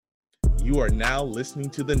You are now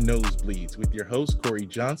listening to The Nosebleeds with your hosts, Corey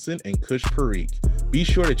Johnson and Kush Parikh. Be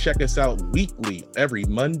sure to check us out weekly every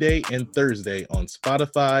Monday and Thursday on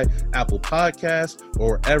Spotify, Apple Podcasts,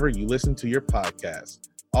 or wherever you listen to your podcasts.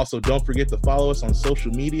 Also, don't forget to follow us on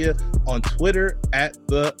social media on Twitter at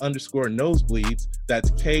 @the_nosebleeds.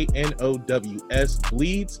 That's KNOWS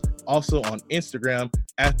bleeds. Also on Instagram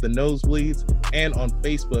at The Nosebleeds and on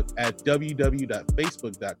Facebook at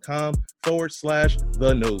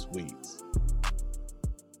www.facebook.com/The Nosebleeds.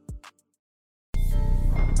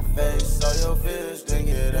 Face all your fears, then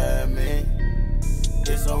get at me.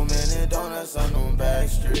 Get so many donuts on them back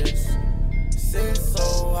streets. Sit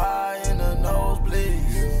so high in the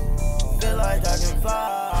nosebleeds. Feel like I can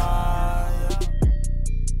fly.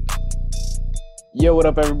 Yo, what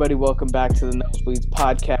up, everybody? Welcome back to the Nosebleeds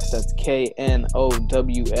podcast. That's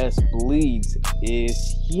KNOWS Bleeds.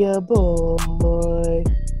 It's your boy.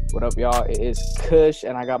 What up, y'all? It is Kush,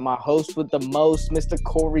 and I got my host with the most, Mr.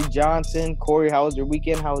 Corey Johnson. Corey, how was your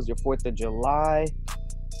weekend? How was your 4th of July?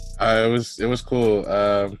 It was cool.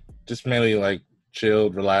 Just mainly like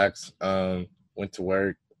chilled, relaxed. Went to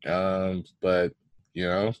work, but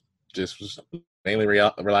just was mainly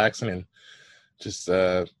relaxing and just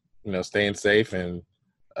staying safe and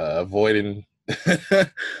avoiding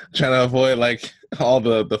trying to avoid like all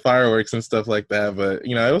the fireworks and stuff like that. But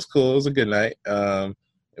it was cool. It was a good night. It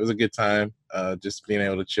was a good time. Just being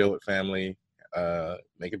able to chill with family,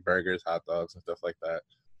 making burgers, hot dogs, and stuff like that.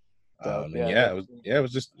 It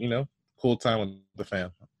was just cool time with the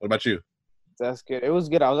fam. What about you? That's good. It was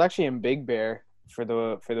good. I was actually in Big Bear for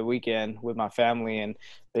the weekend with my family, and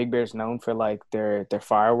Big Bear's known for like their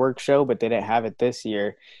fireworks show, but they didn't have it this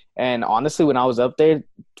year. And honestly, when I was up there,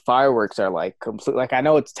 fireworks are like complete. Like I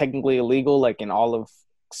know it's technically illegal, like in all of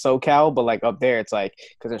SoCal, but like up there, it's like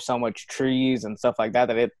because there's so much trees and stuff like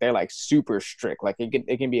that they're like super strict. Like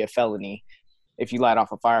it can be a felony if you light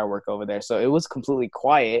off a firework over there. So it was completely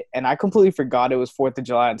quiet, and I completely forgot it was 4th of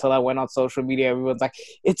July until I went on social media. Everyone's like,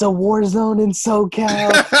 it's a war zone in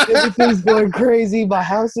SoCal. Everything's going crazy. My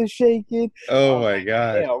house is shaking. Oh my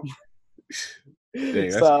God. Damn. Dang,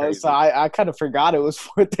 that's crazy. So I kind of forgot it was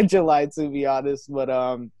 4th of July, to be honest. But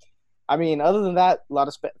I mean, other than that, a lot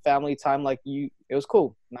of family time. Like it was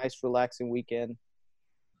cool. Nice, relaxing weekend.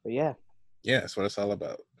 But yeah. Yeah, that's what it's all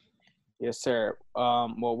about. Yes, sir.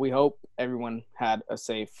 Well, we hope everyone had a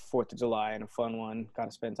safe 4th of July and a fun one. Got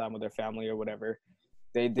to spend time with their family or whatever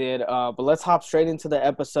they did. But let's hop straight into the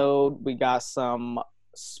episode. We got some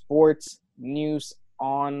sports news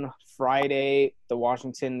on Friday. The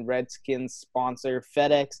Washington Redskins sponsor,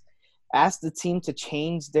 FedEx, asked the team to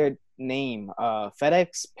change their name.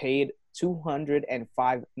 FedEx paid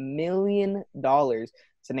 $205 million to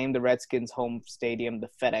name the Redskins' home stadium the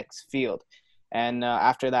FedEx Field. And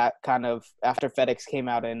after FedEx came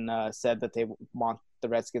out and said that they want the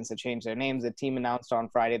Redskins to change their names, the team announced on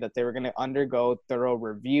Friday that they were going to undergo thorough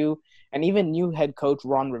review. And even new head coach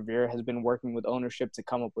Ron Rivera has been working with ownership to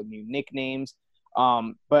come up with new nicknames.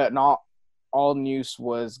 But not all news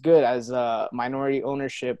was good, as minority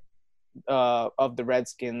ownership of the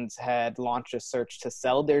Redskins had launched a search to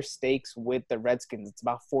sell their stakes with the Redskins. It's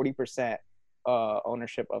about 40%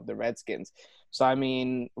 ownership of the Redskins. So, I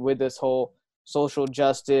mean, with this whole social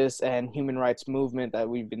justice and human rights movement that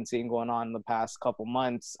we've been seeing going on in the past couple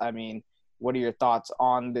months, I mean, what are your thoughts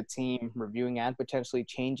on the team reviewing and potentially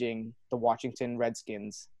changing the Washington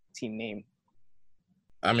Redskins team name?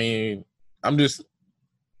 I mean, I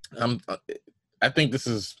think this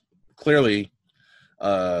is clearly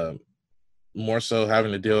more so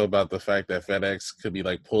having to deal about the fact that FedEx could be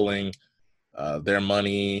like pulling their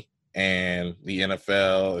money, and the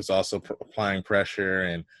NFL is also applying pressure,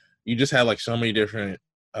 and you just have like so many different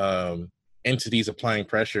entities applying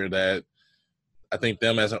pressure that I think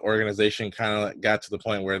them as an organization kind of got to the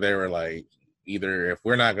point where they were like, either if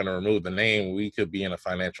we're not going to remove the name, we could be in a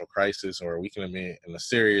financial crisis, or we can be in a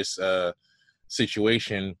serious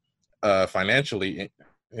situation financially.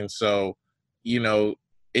 And so,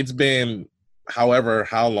 it's been however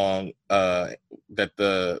how long that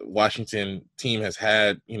the Washington team has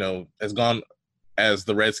had, has gone as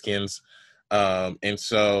the Redskins. And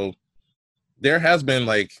so there has been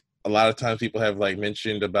like a lot of times people have like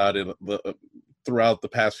mentioned about it throughout the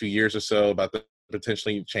past few years or so about the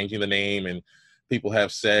potentially changing the name, and people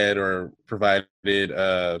have said or provided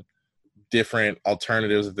different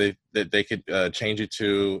alternatives that they could change it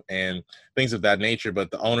to and things of that nature.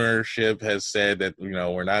 But the ownership has said that,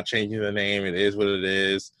 we're not changing the name. It is what it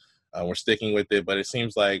is. We're sticking with it. But it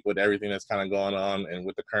seems like with everything that's kind of going on and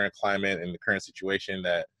with the current climate and the current situation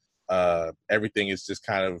that everything is just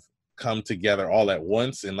kind of come together all at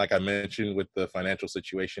once. And like I mentioned with the financial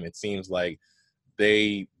situation, it seems like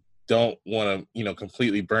they don't want to,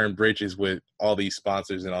 completely burn bridges with all these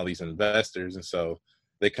sponsors and all these investors. And so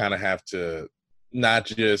they kind of have to not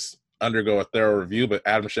just undergo a thorough review, but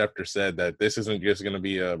Adam Schefter said that this isn't just going to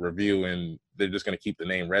be a review and they're just going to keep the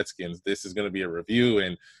name Redskins. This is going to be a review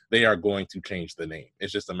and they are going to change the name.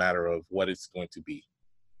 It's just a matter of what it's going to be.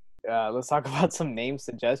 Let's talk about some name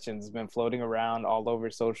suggestions been floating around all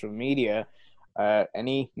over social media.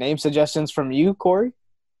 Any name suggestions from you, Corey?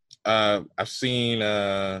 I've seen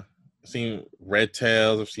Red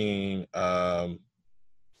Tails. I've seen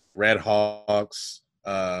Red Hawks.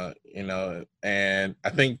 And I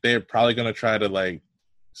think they're probably going to try to like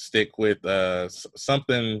stick with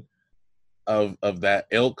something of that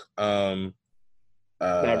ilk. That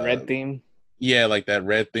red theme. Yeah, like that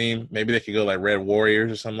red theme. Maybe they could go like Red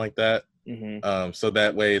Warriors or something like that. Mm-hmm. So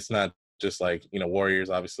that way it's not just like,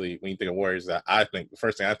 Warriors. Obviously, when you think of Warriors, the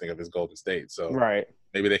first thing I think of is Golden State. So right.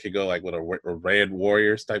 Maybe they could go like with a Red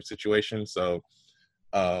Warriors type situation. So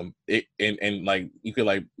like you could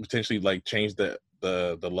like potentially like change the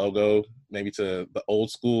logo maybe to the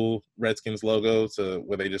old school Redskins logo to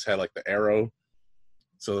where they just had like the arrow.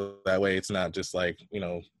 So that way it's not just like,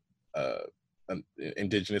 an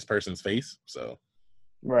indigenous person's face. So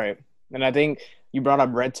right. And I think you brought up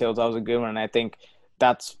Red Tails. That was a good one. And I think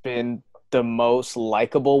that's been the most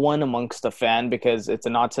likable one amongst the fan because it's a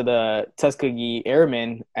nod to the Tuskegee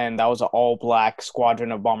Airmen, and that was an all-black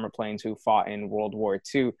squadron of bomber planes who fought in World War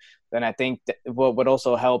II. Then I think what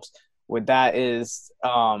also helps with that is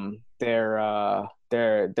their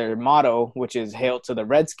motto, which is "Hail to the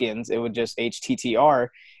Redskins." It would just HTTR.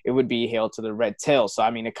 It would be "Hail to the Red Tails." So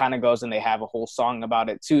I mean, it kind of goes, and they have a whole song about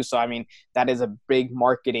it too. So I mean, that is a big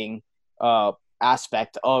marketing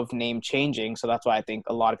aspect of name changing. So that's why I think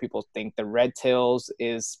a lot of people think the Red Tails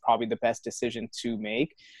is probably the best decision to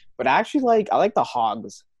make. But actually, I like the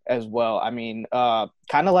Hogs as well. I mean, kind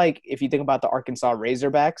of like if you think about the Arkansas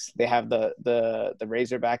Razorbacks, they have the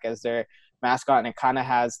Razorback as their mascot, and it kind of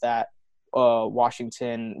has that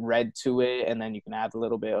Washington red to it, and then you can add a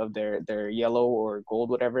little bit of their yellow or gold,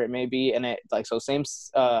 whatever it may be, and it same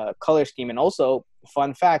color scheme. And also,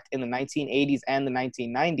 fun fact, in the 1980s and the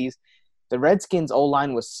 1990s, the Redskins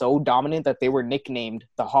O-line was so dominant that they were nicknamed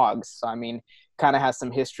the Hogs. So, I mean, kind of has some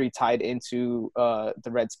history tied into the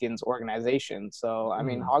Redskins organization. So, I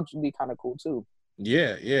mean, Hogs would be kind of cool too.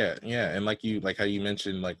 Yeah. And like how you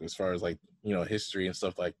mentioned, like as far as like, history and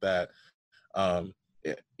stuff like that,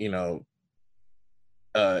 it'd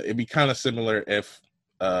be kind of similar if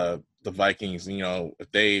the Vikings,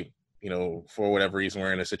 if they, for whatever reason,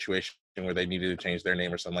 were in a situation where they needed to change their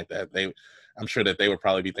name or something like that. I'm sure that they would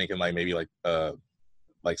probably be thinking like maybe like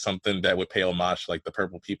something that would pay homage like the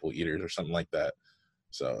Purple People Eaters or something like that.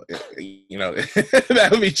 So that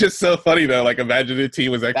would be just so funny though. Like imagine the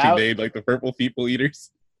team was actually named like the Purple People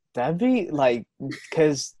Eaters. That'd be like,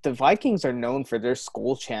 because the Vikings are known for their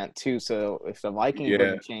skull chant too. So if the Vikings were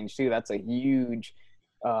to change too, that's a huge,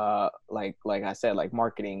 like I said, like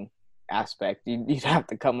marketing aspect you'd have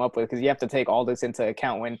to come up with, because you have to take all this into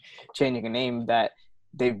account when changing a name that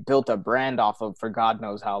they've built a brand off of for God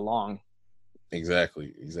knows how long.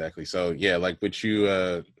 Exactly. So yeah, like what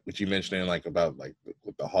you mentioning like about like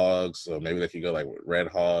with the Hogs, so maybe they could go like with Red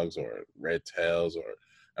Hogs or Red Tails, or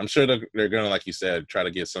I'm sure they're gonna, like you said, try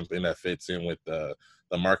to get something that fits in with the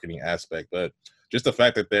marketing aspect. But just the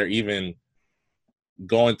fact that they're even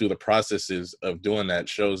going through the processes of doing that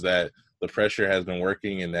shows that the pressure has been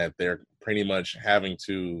working and that they're pretty much having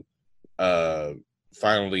to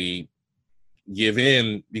finally give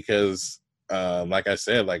in, because like I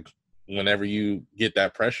said, like whenever you get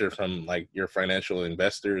that pressure from like your financial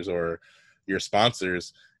investors or your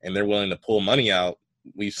sponsors and they're willing to pull money out,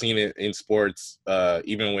 we've seen it in sports,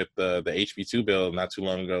 even with the HB2 bill not too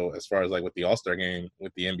long ago, as far as like with the All-Star game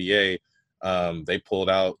with the NBA, they pulled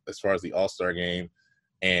out as far as the All-Star game,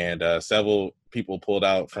 and several people pulled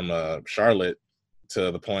out from Charlotte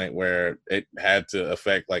to the point where it had to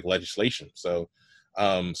affect like legislation. So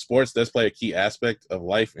sports does play a key aspect of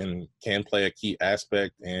life and can play a key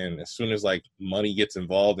aspect. And as soon as like money gets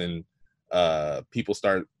involved and people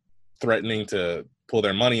start threatening to pull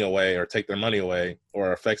their money away or take their money away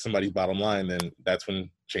or affect somebody's bottom line, then that's when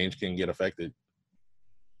change can get affected.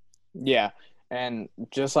 Yeah. And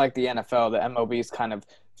just like the NFL, the MLB is kind of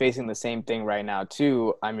facing the same thing right now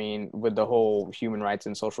too. I mean, with the whole human rights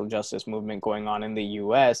and social justice movement going on in the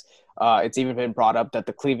U.S., it's even been brought up that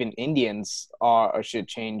the Cleveland Indians should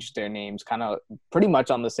change their names, kind of pretty much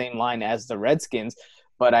on the same line as the Redskins.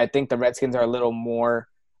 But I think the Redskins are a little more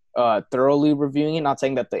thoroughly reviewing it. Not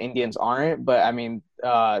saying that the Indians aren't, but I mean,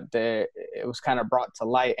 it was kind of brought to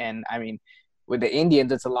light. And I mean, with the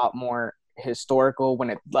Indians, it's a lot more historical when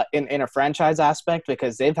it in a franchise aspect,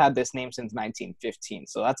 because they've had this name since 1915.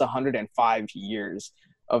 So that's 105 years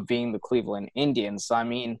of being the Cleveland Indians. So I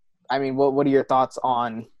mean, what are your thoughts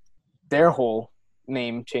on their whole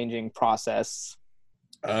name changing process?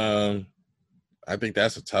 I think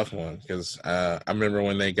that's a tough one because I remember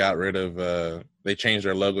when they got rid of they changed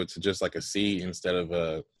their logo to just like a C instead of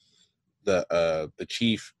the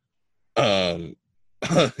chief. And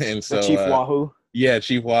The so Chief Wahoo. yeah,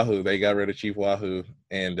 Chief Wahoo. They got rid of Chief Wahoo,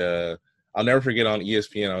 and I'll never forget on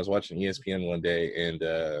ESPN. I was watching ESPN one day, and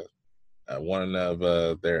one of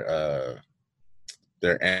their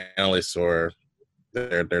analysts or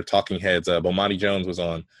their talking heads, Bomani Jones, was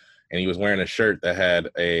on, and he was wearing a shirt that had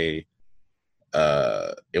it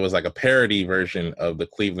was like a parody version of the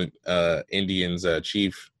Cleveland Indians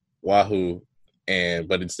Chief Wahoo,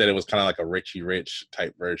 but instead it was kind of like a Richie Rich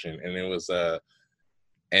type version, and it was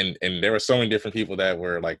and there were so many different people that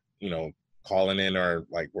were like, calling in or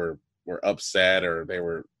like were upset, or they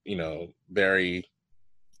were, very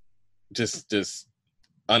just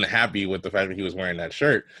unhappy with the fact that he was wearing that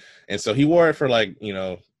shirt. And so he wore it for like,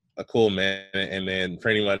 a cool minute, and then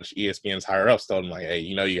pretty much ESPN's higher ups told him like, hey,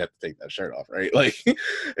 you have to take that shirt off, right? Like,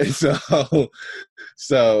 and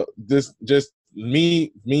so this just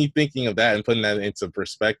me thinking of that and putting that into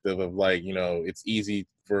perspective of like, it's easy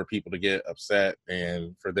for people to get upset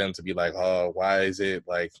and for them to be like, oh, why is it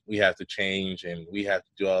like we have to change and we have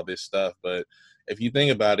to do all this stuff? But if you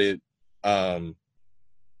think about it, I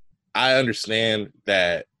understand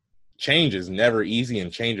that change is never easy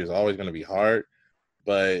and change is always going to be hard.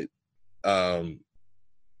 But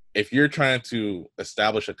if you're trying to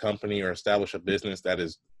establish a company or establish a business that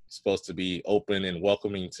is supposed to be open and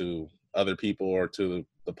welcoming to other people or to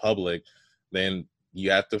the public, then you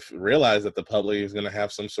have to realize that the public is going to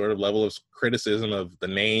have some sort of level of criticism of the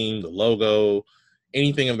name, the logo,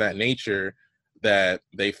 anything of that nature that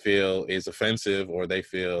they feel is offensive or they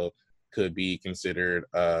feel could be considered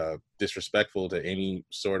disrespectful to any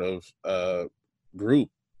sort of group.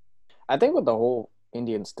 I think with the whole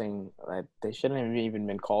Indians thing, they shouldn't have even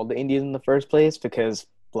been called the Indians in the first place, because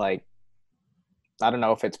like, I don't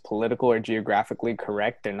know if it's political or geographically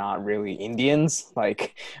correct. They're not really Indians.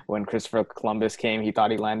 Like when Christopher Columbus came, he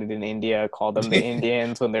thought he landed in India, called them the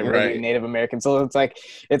Indians when they're really Right. Native Americans. So it's like,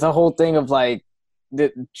 it's a whole thing of like,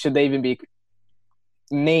 should they even be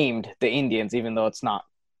named the Indians, even though it's not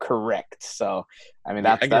correct? So, I mean,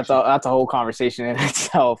 that's a whole conversation in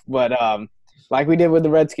itself. But like we did with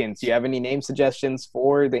the Redskins, do you have any name suggestions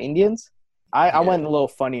for the Indians? I went a little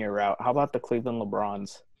funnier route. How about the Cleveland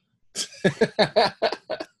LeBrons?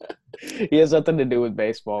 He has nothing to do with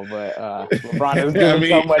baseball, but LeBron has given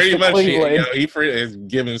so much to Cleveland. He has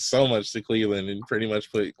given so much to Cleveland and pretty much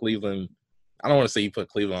put Cleveland. I don't want to say he put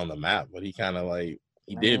Cleveland on the map, but he kind of like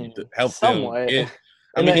he did help them. He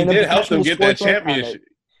did help them get that championship.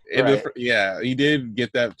 He did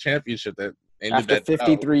get that championship that ended after that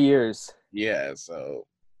 53 years. Yeah, so.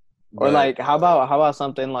 Or like, how about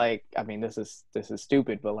something like, I mean, this is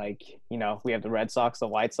stupid, but like, we have the Red Sox, the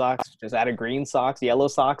White Sox, just add a green Sox, yellow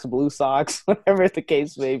Sox, blue Sox, whatever the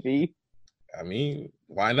case may be. I mean,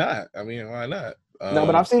 why not? Why not? No,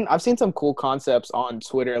 but I've seen some cool concepts on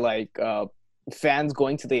Twitter, like fans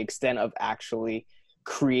going to the extent of actually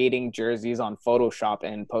creating jerseys on Photoshop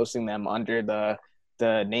and posting them under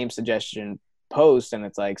the name suggestion post, and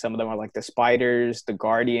it's like some of them are like the Spiders, the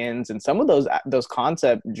Guardians, and some of those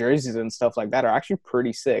concept jerseys and stuff like that are actually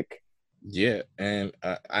pretty sick. Yeah, and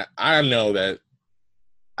I know that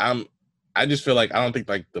I just feel like I don't think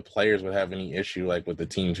like the players would have any issue like with the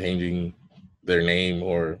team changing their name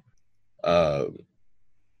or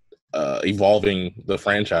evolving the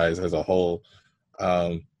franchise as a whole.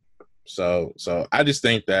 So I just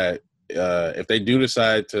think that if they do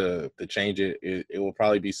decide to change it, it will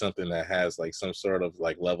probably be something that has like some sort of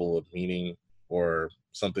like level of meaning or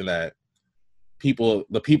something that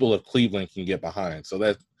the people of Cleveland can get behind. So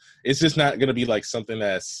that it's just not going to be like something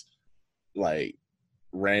that's like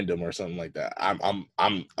random or something like that. I'm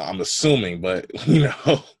assuming, but you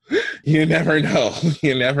never know.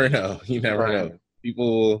 You never know.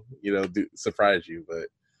 People, do surprise you, but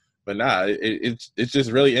nah, it's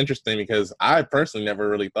just really interesting because I personally never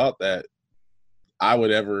really thought that I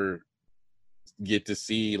would ever get to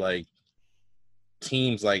see like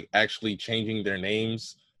teams like actually changing their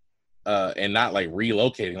names and not like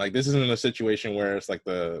relocating. Like this isn't a situation where it's like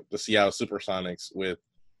the Seattle Supersonics with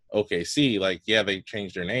OKC. Like they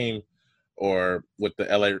changed their name, or with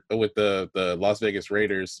the Las Vegas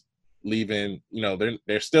Raiders leaving.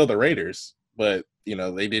 They're still the Raiders, but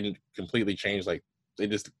they didn't completely change. Like they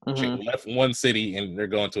just left one city and they're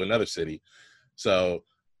going to another city. So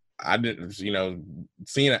I didn't,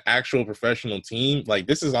 seeing an actual professional team, like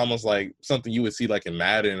this is almost like something you would see like in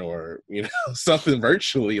Madden or, something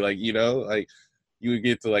virtually, like, like you would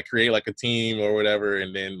get to like create like a team or whatever.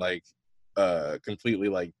 And then like completely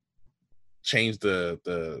like change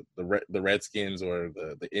the Redskins or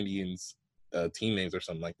the Indians team names or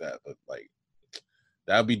something like that. But like,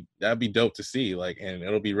 that'd be dope to see, like, and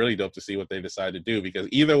it'll be really dope to see what they decide to do, because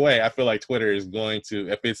either way, I feel like Twitter is going to,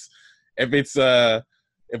 if it's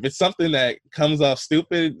something that comes off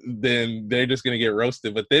stupid, then they're just gonna get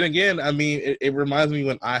roasted. But then again, I mean, it reminds me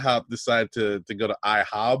when IHOP decided to go to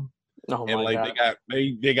IHOB, and like God.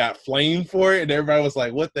 they got flamed for it, and everybody was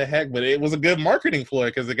like, "What the heck?" But it was a good marketing ploy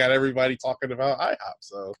because it got everybody talking about IHOP.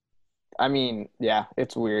 So, I mean, yeah,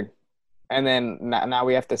 it's weird. And then now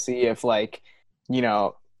we have to see if like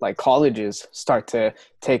colleges start to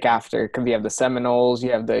take after, because you have the Seminoles,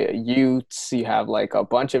 you have the Utes, you have like a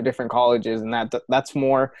bunch of different colleges, and that's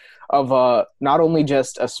more of a not only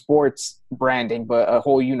just a sports branding, but a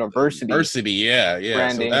whole university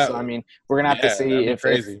branding. So I mean, we're gonna have to see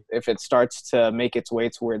if it starts to make its way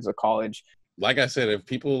towards a college. Like I said, if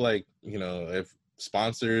people like if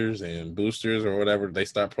sponsors and boosters or whatever, they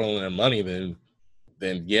start pulling their money, then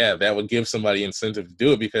yeah, that would give somebody incentive to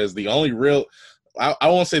do it, because the only real I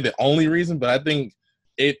won't say the only reason, but I think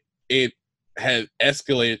it had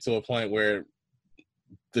escalated to a point where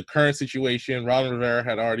the current situation, Ron Rivera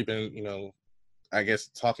had already been, I guess,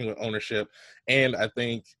 talking with ownership. And I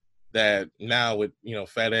think that now with,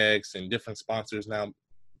 FedEx and different sponsors now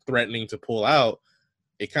threatening to pull out,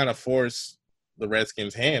 it kind of forced the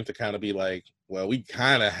Redskins' hand to kind of be like, well, we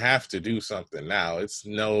kind of have to do something now. It's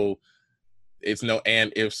no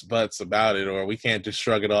and ifs, buts about it, or we can't just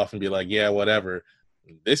shrug it off and be like, yeah, whatever.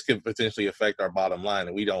 This could potentially affect our bottom line,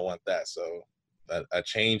 and we don't want that. So a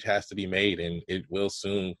change has to be made, and it will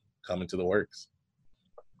soon come into the works.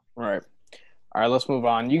 Right. All right, let's move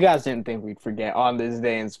on. You guys didn't think we'd forget on this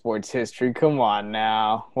day in sports history. Come on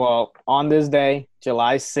now. Well, on this day,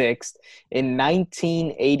 July 6th, in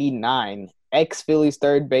 1989, ex-Phillies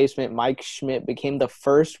third baseman Mike Schmidt became the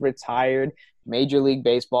first retired Major League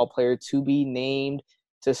Baseball player to be named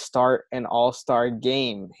to start an All-Star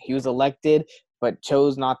game. He was elected but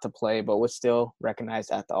chose not to play, but was still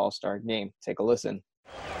recognized at the All-Star game. Take a listen.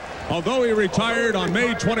 Although he retired on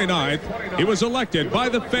May 29th, he was elected by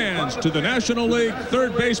the fans to the National League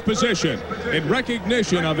third base position in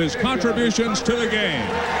recognition of his contributions to the game.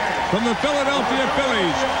 From the Philadelphia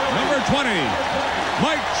Phillies, number 20,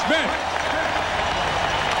 Mike Schmidt.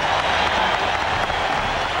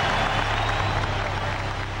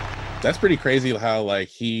 That's pretty crazy how like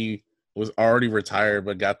he was already retired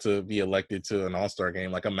but got to be elected to an All-Star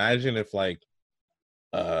game. Like imagine if like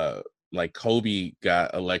Kobe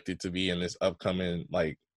got elected to be in this upcoming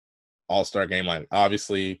like All-Star game. Like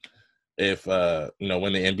obviously if when the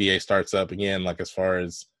NBA starts up again, like as far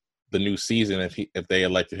as the new season, if they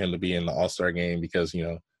elected him to be in the All-Star game, because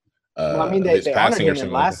well, I mean, they honored him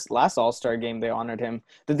in last All-Star game. They honored him.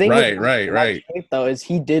 The thing right. Though is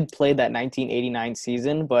he did play that 1989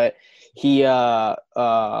 season, but he on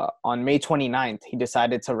May 29th he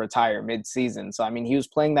decided to retire mid-season. So I mean, he was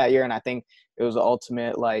playing that year, and I think it was the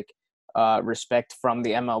ultimate like respect from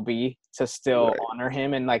the MLB to still honor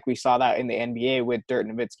him. And like we saw that in the NBA with Dirk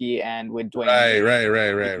Nowitzki and with Dwayne.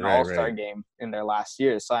 Right. All-Star game in their last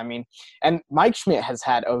year. So I mean, and Mike Schmidt has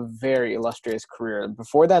had a very illustrious career.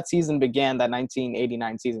 Before that season began, that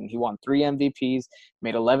 1989 season, he won 3 MVPs,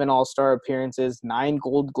 made 11 All-Star appearances, 9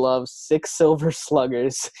 Gold Gloves, 6 Silver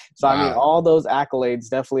Sluggers. So wow. I mean, all those accolades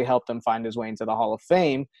definitely helped him find his way into the Hall of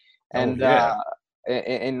Fame. And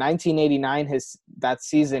in 1989, that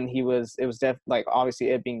season, it was like obviously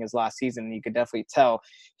it being his last season, you could definitely tell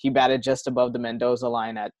he batted just above the Mendoza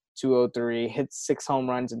line at 203, hit 6 home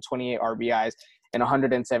runs and 28 RBIs and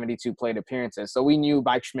 172 plate appearances. So we knew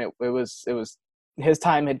Mike Schmidt, it was his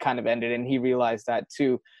time had kind of ended, and he realized that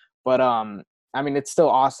too. But I mean, it's still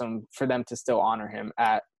awesome for them to still honor him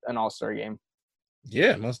at an All-Star game.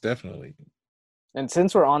 Yeah, most definitely. And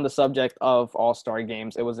since we're on the subject of All-Star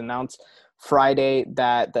games, it was announced Friday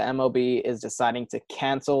that the MLB is deciding to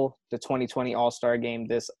cancel the 2020 All-Star game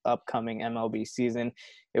this upcoming MLB season.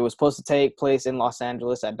 It was supposed to take place in Los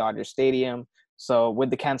Angeles at Dodger Stadium. So with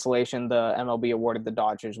the cancellation, the MLB awarded the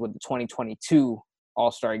Dodgers with the 2022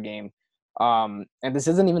 All-Star game. And this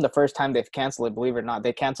isn't even the first time they've canceled it, believe it or not.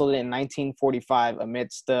 They canceled it in 1945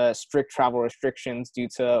 amidst the strict travel restrictions due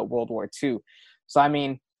to World War II. So, I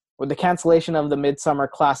mean, with the cancellation of the Midsummer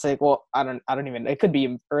Classic, well, I don't even. It could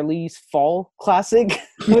be early fall Classic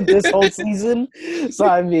with this whole season. So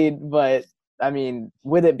I mean,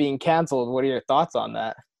 with it being canceled, what are your thoughts on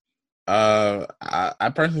that?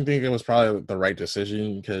 I personally think it was probably the right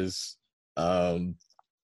decision because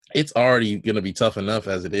it's already going to be tough enough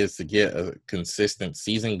as it is to get a consistent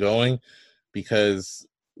season going because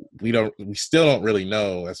we still don't really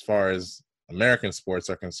know as far as American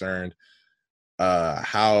sports are concerned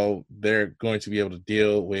how they're going to be able to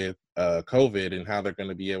deal with COVID and how they're going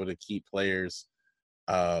to be able to keep players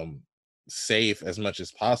safe as much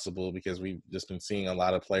as possible because we've just been seeing a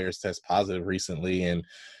lot of players test positive recently and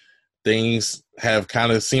things have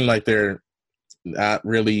kind of seemed like they're not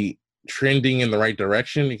really trending in the right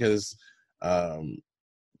direction because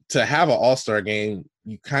to have an all-star game,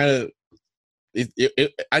 you kind of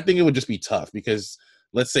I think it would just be tough because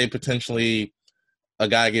let's say potentially a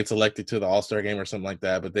guy gets elected to the all-star game or something like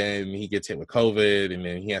that, but then he gets hit with COVID and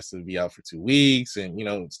then he has to be out for 2 weeks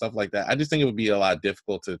and, stuff like that. I just think it would be a lot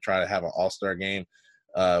difficult to try to have an all-star game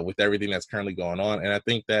with everything that's currently going on. And I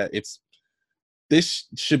think that this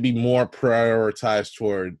should be more prioritized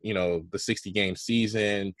toward, the 60-game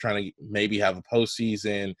season, trying to maybe have a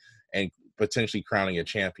postseason and potentially crowning a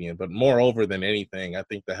champion. But moreover than anything, I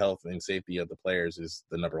think the health and safety of the players is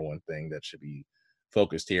the number one thing that should be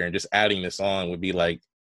focused here. And just adding this on would be like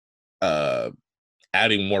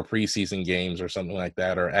adding more preseason games or something like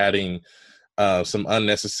that, or adding some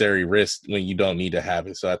unnecessary risk when you don't need to have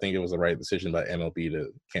it. So I think it was the right decision by MLB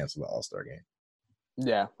to cancel the All-Star game.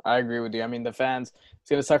 Yeah, I agree with you. I mean, the fans, it's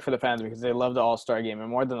going to suck for the fans because they love the All-Star game. And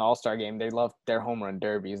more than the All-Star game, they love their home run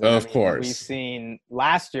derbies. And of course. We've seen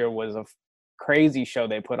last year was a crazy show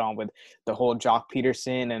they put on with the whole Jock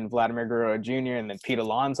Peterson and Vladimir Guerrero Jr. and then Pete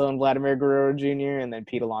Alonso and Vladimir Guerrero Jr. and then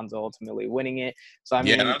Pete Alonso ultimately winning it. So I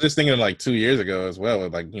mean, and I'm just thinking like 2 years ago as well,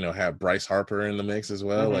 with have Bryce Harper in the mix as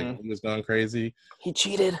well. Like he was going crazy. He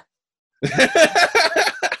cheated.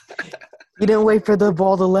 He didn't wait for the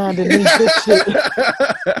ball to land and he pitched it.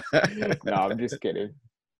 No, I'm just kidding.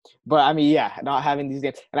 But, I mean, yeah, not having these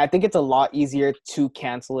games. And I think it's a lot easier to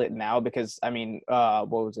cancel it now because, I mean, what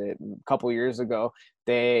was it? A couple of years ago,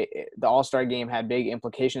 the All-Star game had big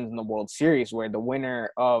implications in the World Series where the winner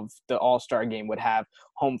of the All-Star game would have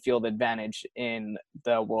home field advantage in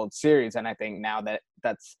the World Series. And I think now that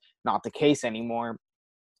that's not the case anymore,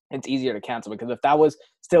 it's easier to cancel because if that was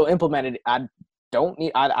still implemented, I don't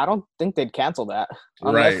think they'd cancel that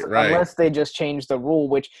unless they just change the rule,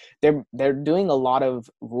 which they're doing a lot of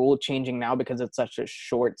rule changing now because it's such a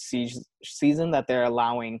short season that they're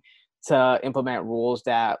allowing to implement rules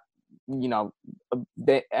that the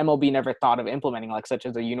MLB never thought of implementing, like such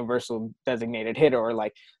as a universal designated hitter or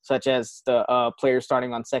like such as the players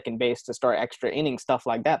starting on second base to start extra innings, stuff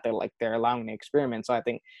like that. They're allowing the experiment. So I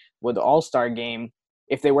think with the All-Star game,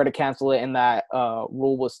 if they were to cancel it and that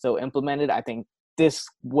rule was still implemented, I think this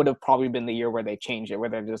would have probably been the year where they changed it, where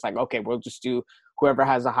they're just like, okay, we'll just do whoever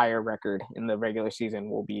has a higher record in the regular season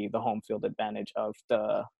will be the home field advantage of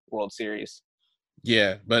the World Series.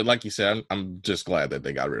 Yeah, but like you said, I'm just glad that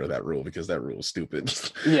they got rid of that rule because that rule is stupid.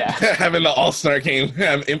 Yeah. Having the All-Star game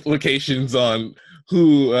have implications on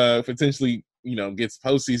who potentially, gets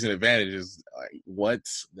postseason advantages. Like what?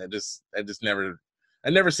 That just never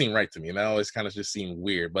seemed right to me. And that always kind of just seemed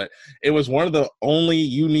weird. But it was one of the only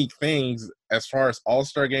unique things as far as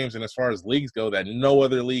All-Star games and as far as leagues go that no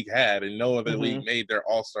other league had and no other league made their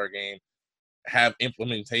All-Star game have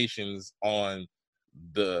implementations on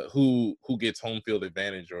the who gets home field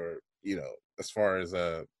advantage or, as far as,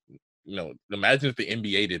 imagine if the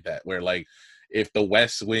NBA did that where like if the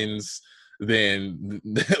West wins – then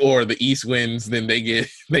or the East wins, then they get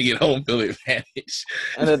home field advantage.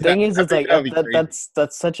 And the thing is, it's like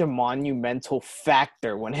that's such a monumental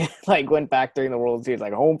factor when it went back during the World Series.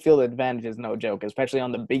 Like home field advantage is no joke, especially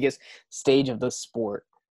on the biggest stage of the sport.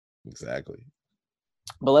 Exactly.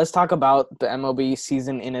 But let's talk about the MLB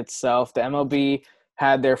season in itself. The MLB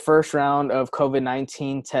had their first round of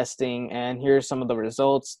COVID-19 testing, and here's some of the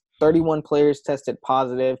results. 31 players tested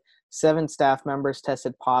positive. 7 staff members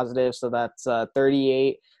tested positive, so that's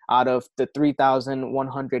 38 out of the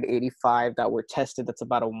 3,185 that were tested. That's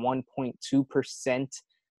about a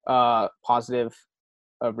 1.2% positive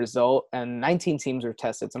result, and 19 teams were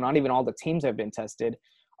tested, so not even all the teams have been tested.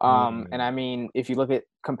 And I mean, if you look at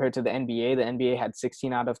compared to the NBA had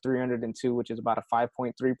 16 out of 302, which is about a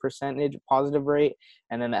 5.3% positive rate.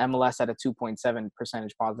 And then the MLS had a 2.7%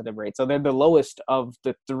 positive rate. So they're the lowest of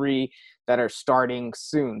the 3 that are starting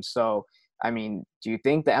soon. So, I mean, do you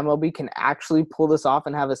think the MLB can actually pull this off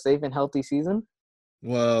and have a safe and healthy season?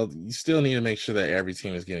 Well, you still need to make sure that every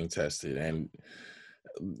team is getting tested. And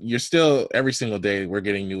you're still every single day we're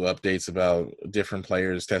getting new updates about different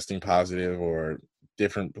players testing positive or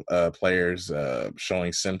different players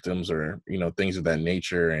showing symptoms or things of that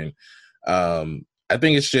nature. And I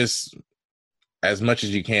think it's just as much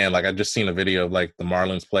as you can. Like I just seen a video of like the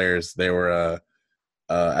Marlins players. They were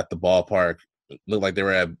at the ballpark. Looked like they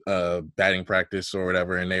were at batting practice or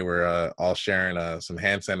whatever, and they were all sharing some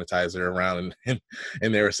hand sanitizer around, and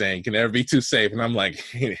they were saying, "You can never be too safe." And I'm like,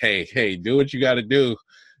 "Hey, do what you got to do,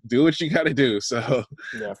 do what you got to do." So,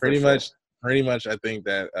 Yeah, for pretty sure. much, I think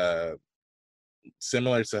that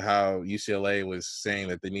similar to how UCLA was saying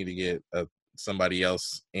that they need to get somebody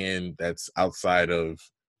else in that's outside of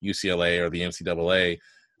UCLA or the NCAA.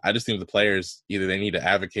 I just think the players either they need to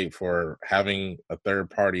advocate for having a third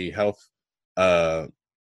party health uh,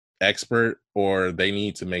 expert, or they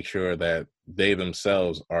need to make sure that they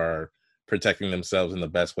themselves are protecting themselves in the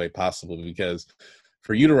best way possible. Because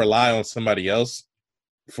for you to rely on somebody else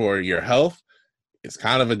for your health, it's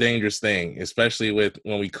kind of a dangerous thing, especially with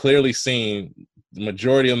when we clearly seen the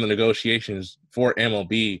majority of the negotiations for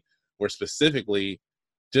MLB were specifically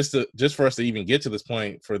just for us to even get to this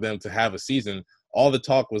point for them to have a season. All the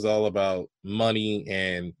talk was all about money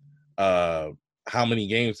and how many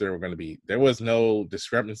games there were going to be. There was no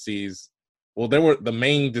discrepancies. Well, the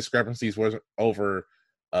main discrepancies was over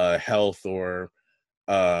health or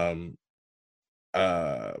um,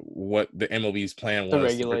 what the MLB's plan The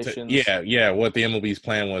was to protect. regulations. What the MLB's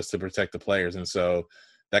plan was to protect the players. And so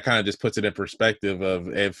that kind of just puts it in perspective of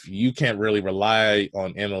if you can't really rely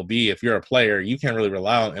on MLB, if you're a player, you can't really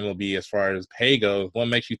rely on MLB as far as pay goes. What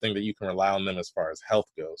makes you think that you can rely on them as far as health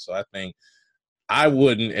goes? So I think I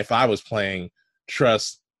wouldn't, if I was playing,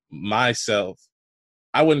 trust myself.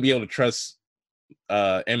 I wouldn't be able to trust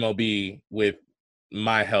MLB with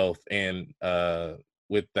my health and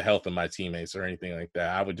with the health of my teammates or anything like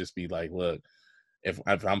that. I would just be like, look, if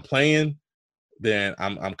I'm playing, then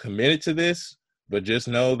I'm committed to this, but just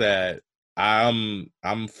know that I'm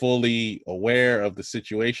fully aware of the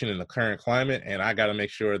situation in the current climate, and I got to make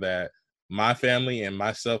sure that my family and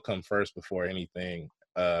myself come first before anything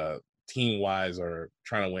team wise or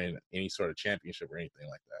trying to win any sort of championship or anything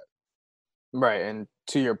like that. Right, and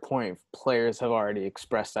to your point, players have already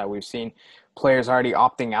expressed that. We've seen players already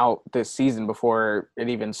opting out this season before it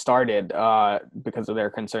even started because of their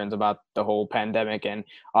concerns about the whole pandemic and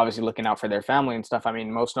obviously looking out for their family and stuff. I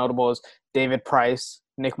mean, most notable is David Price,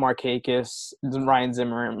 Nick Markakis, Ryan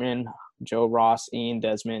Zimmerman, Joe Ross, Ian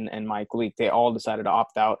Desmond, and Mike Leake. They all decided to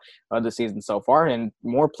opt out of the season so far, and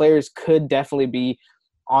more players could definitely be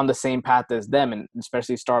on the same path as them, and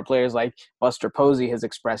especially star players like Buster Posey has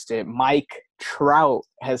expressed it. Mike Trout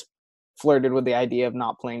has flirted with the idea of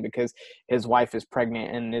not playing because his wife is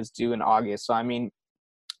pregnant and is due in August. So, I mean,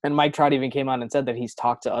 and Mike Trout even came out and said that he's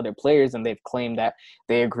talked to other players and they've claimed that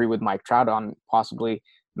they agree with Mike Trout on possibly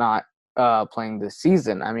not playing this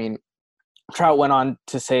season. I mean, Trout went on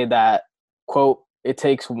to say that, quote, "It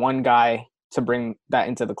takes one guy to bring that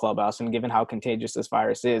into the clubhouse. And given how contagious this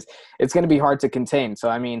virus is, it's going to be hard to contain." So,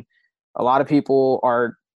 I mean, a lot of people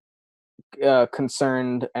are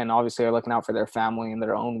concerned and obviously are looking out for their family and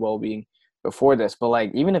their own well-being before this. But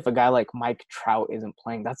like, even if a guy like Mike Trout isn't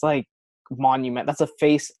playing, that's like monument. That's a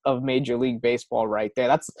face of Major League Baseball right there.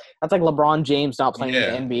 That's like LeBron James not playing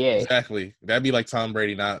in the NBA. Exactly. That'd be like Tom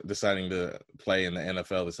Brady not deciding to play in the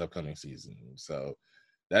NFL this upcoming season. So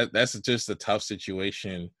that's just a tough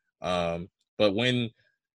situation. But when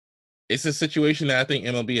it's a situation that I think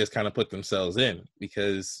MLB has kind of put themselves in,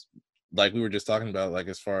 because like we were just talking about, like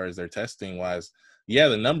as far as their testing wise, yeah,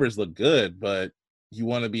 the numbers look good, but you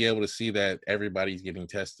want to be able to see that everybody's getting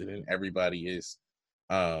tested and everybody is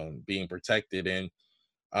being protected. And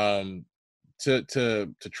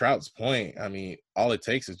to Trout's point, I mean, all it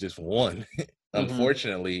takes is just one,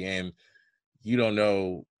 unfortunately, and you don't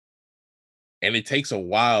know, and it takes a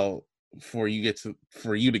while for you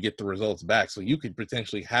to get the results back. So you could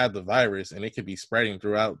potentially have the virus and it could be spreading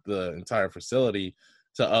throughout the entire facility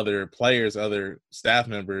to other players, other staff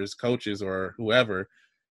members, coaches, or whoever,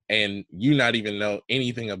 and you not even know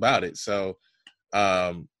anything about it. So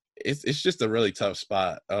it's just a really tough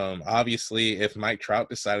spot. Obviously, if Mike Trout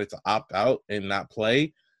decided to opt out and not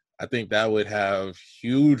play, I think that would have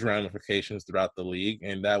huge ramifications throughout the league,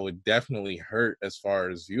 and that would definitely hurt as far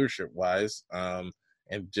as viewership wise, and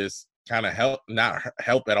just kind of not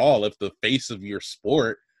help at all if the face of your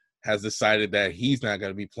sport has decided that he's not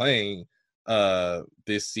going to be playing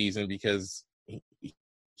this season because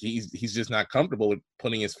he's just not comfortable with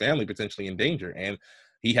putting his family potentially in danger, and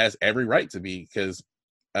he has every right to be, because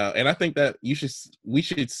and I think that we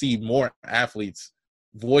should see more athletes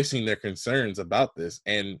voicing their concerns about this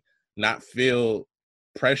and not feel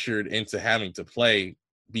pressured into having to play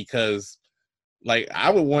because like I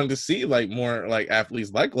would want to see like more like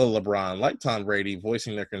athletes like LeBron, like Tom Brady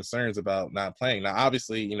voicing their concerns about not playing. Now,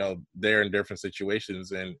 obviously, you know, they're in different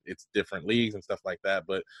situations and it's different leagues and stuff like that.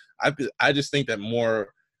 But I just think that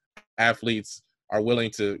more athletes are willing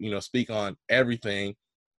to, you know, speak on everything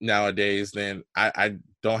nowadays, then I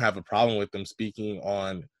don't have a problem with them speaking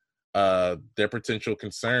on their potential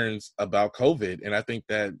concerns about COVID. And I think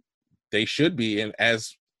that they should be, and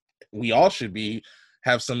as we all should be,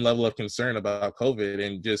 have some level of concern about COVID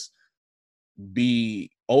and just be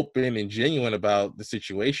open and genuine about the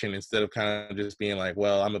situation instead of kind of just being like,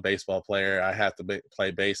 well, I'm a baseball player, I have to play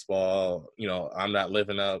baseball, you know, I'm not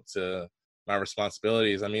living up to my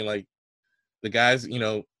responsibilities. I mean, like, the guy's, you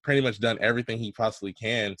know, pretty much done everything he possibly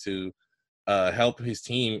can to help his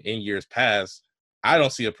team in years past. I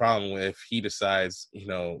don't see a problem with if he decides, you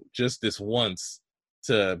know, just this once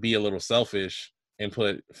to be a little selfish and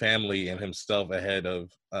put family and himself ahead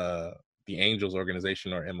of the Angels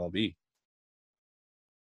organization or MLB.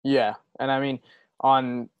 Yeah, and I mean,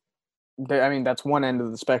 that's one end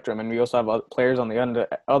of the spectrum, and we also have players on the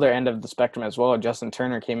other end of the spectrum as well. Justin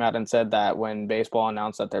Turner came out and said that when baseball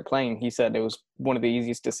announced that they're playing, he said it was one of the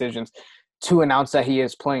easiest decisions to announce that he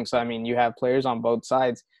is playing. So, I mean, you have players on both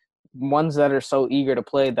sides, ones that are so eager to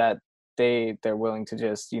play that they're willing to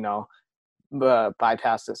just, you know,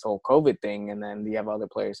 bypass this whole COVID thing, and then you have other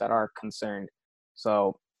players that are concerned.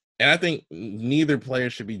 So, and I think neither player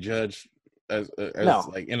should be judged as no.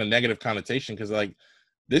 like in a negative connotation, because like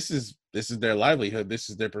this is their livelihood, this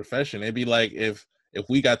is their profession. It'd be like if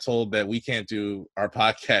we got told that we can't do our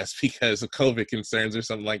podcast because of COVID concerns or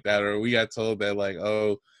something like that, or we got told that like,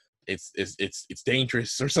 oh, it's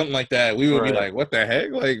dangerous or something like that, we would be like, what the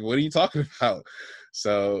heck? Like, what are you talking about?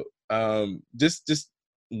 So just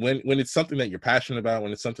when it's something that you're passionate about,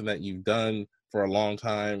 when it's something that you've done for a long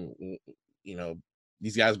time, you know,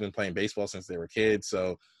 these guys have been playing baseball since they were kids,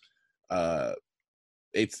 so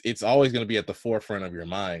it's always going to be at the forefront of your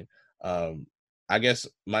mind. I guess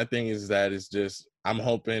my thing is that it's just, I'm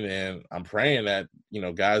hoping and I'm praying that, you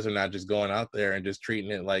know, guys are not just going out there and just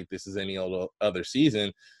treating it like this is any other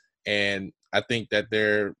season. And I think that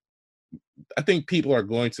people are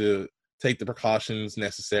going to take the precautions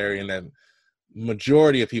necessary, and that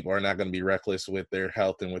majority of people are not going to be reckless with their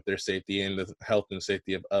health and with their safety and the health and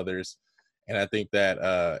safety of others. And I think that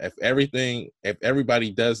if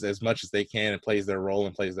everybody does as much as they can and plays their role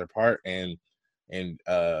and plays their part, and in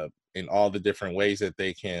all the different ways that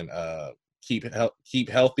they can keep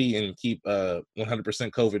healthy and keep 100%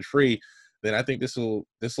 COVID free, then I think this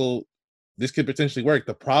could potentially work.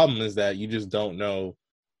 The problem is that you just don't know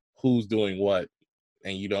who's doing what,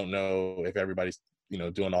 and you don't know if everybody's, you know,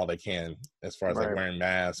 doing all they can as far as like wearing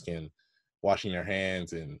masks and washing their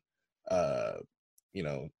hands and you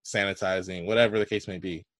know, sanitizing, whatever the case may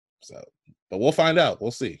be. So, but we'll find out. We'll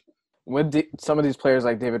see. With some of these players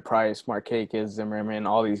like David Price, Markakis, Zimmerman,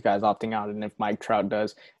 all these guys opting out, and if Mike Trout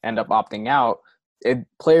does end up opting out,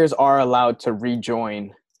 players are allowed to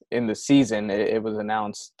rejoin in the season. It was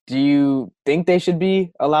announced. Do you think they should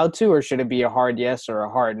be allowed to, or should it be a hard yes or a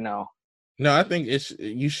hard no? No, I think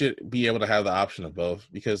you should be able to have the option of both,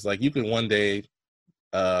 because like you can one day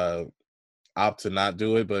opt to not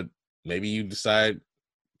do it, but maybe you decide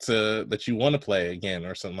that you want to play again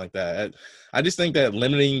or something like that. I just think that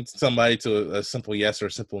limiting somebody to a simple yes or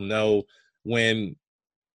a simple no, when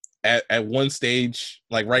at one stage,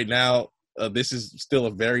 like right now, this is still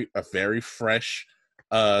a very fresh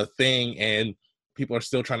thing, and people are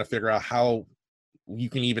still trying to figure out how you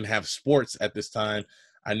can even have sports at this time.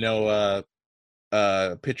 I know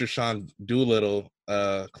pitcher Sean Doolittle,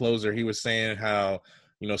 closer, he was saying how,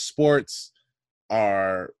 you know, sports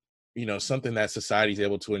are, you know, something that society is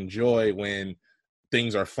able to enjoy when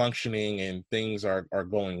things are functioning and things are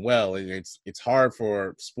going well. It's hard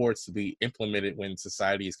for sports to be implemented when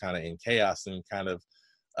society is kind of in chaos and kind of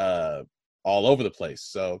all over the place.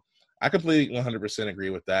 So I completely 100% agree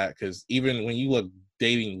with that, because even when you look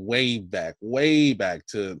dating way back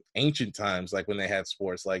to ancient times, like when they had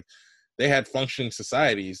sports, like they had functioning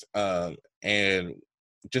societies, and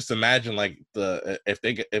just imagine like if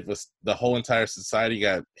the whole entire society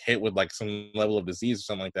got hit with like some level of disease or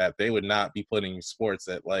something like that, they would not be putting sports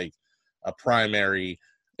at like a primary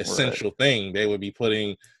essential thing. They would be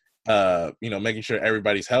putting you know, making sure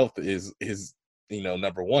everybody's health is you know,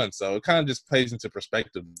 number one. So it kind of just plays into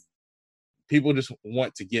perspective. People just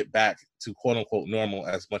want to get back to quote unquote normal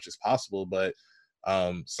as much as possible, but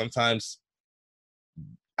sometimes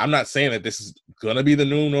I'm not saying that this is gonna be the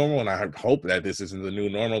new normal, and I hope that this isn't the new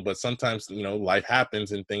normal. But sometimes, life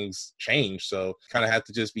happens and things change, so kind of have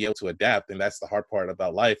to just be able to adapt. And that's the hard part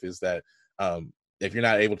about life is that if you're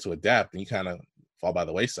not able to adapt, then you kind of fall by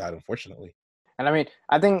the wayside, unfortunately. And I mean,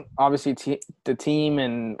 I think obviously the team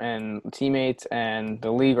and teammates and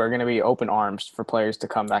the league are going to be open arms for players to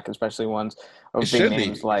come back, especially ones It of big should be.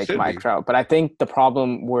 names It like should Mike be. Trout. But I think the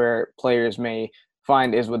problem where players may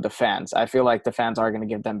find is with the fans. I feel like the fans are going to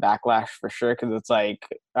give them backlash for sure because it's like,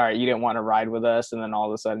 all right, you didn't want to ride with us, and then all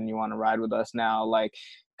of a sudden you want to ride with us now. Like,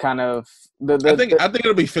 kind of I think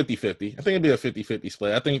it'll be 50-50. I think it'll be a 50-50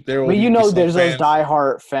 split. I think there will but be some there's those fans.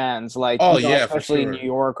 diehard fans, like, Oh yeah, for especially in sure. New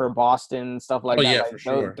York or Boston, stuff Oh like that. yeah, Like, for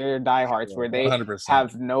sure. they're diehards where they 100%.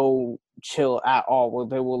 have no chill at all. Well,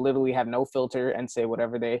 they will literally have no filter and say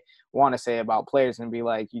whatever they want to say about players and be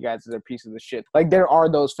like, you guys are pieces of shit. Like, there are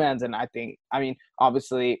those fans, and I mean,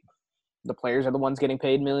 obviously, the players are the ones getting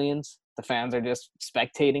paid millions. The fans are just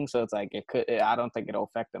spectating, so it's like I don't think it'll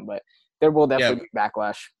affect them, but there will Yeah, definitely be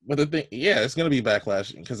backlash. but the thing, yeah, it's gonna be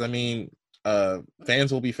backlash because I mean,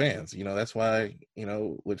 fans will be fans. That's why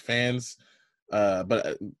with fans.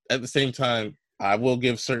 But at the same time, I will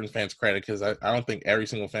give certain fans credit because I don't think every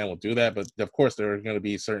single fan will do that. But of course, there are going to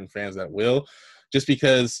be certain fans that will, just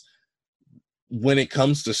because when it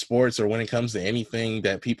comes to sports or when it comes to anything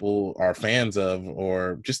that people are fans of,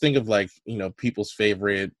 or just think of like people's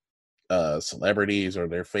favorite celebrities or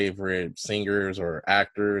their favorite singers or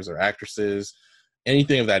actors or actresses,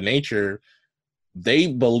 anything of that nature, they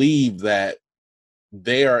believe that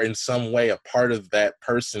they are in some way a part of that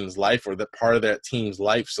person's life or the part of that team's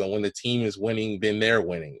life. So when the team is winning, then they're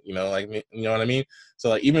winning, like, you know what I mean? So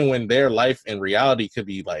like, even when their life in reality could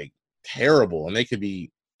be like terrible and they could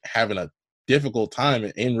be having a difficult time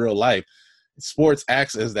in real life, sports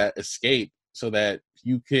acts as that escape so that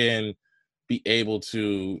you can be able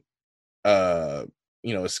to,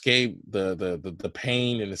 escape the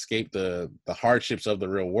pain and escape the hardships of the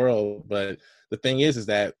real world. But the thing is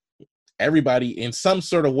that everybody in some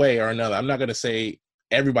sort of way or another, I'm not going to say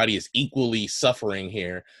everybody is equally suffering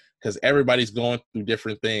here because everybody's going through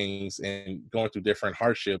different things and going through different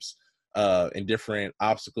hardships and different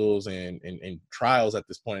obstacles and trials at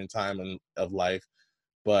this point in time of life.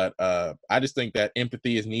 But I just think that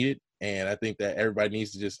empathy is needed. And I think that everybody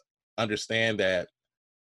needs to just understand that,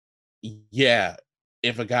 yeah,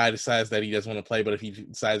 if a guy decides that he doesn't want to play, but if he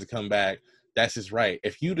decides to come back, that's his right.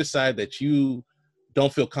 If you decide that you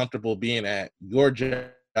don't feel comfortable being at your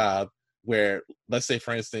job where, let's say,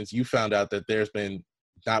 for instance, you found out that there's been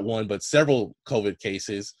not one, but several COVID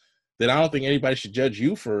cases, then I don't think anybody should judge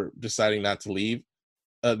you for deciding not to leave,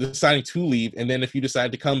 deciding to leave. And then if you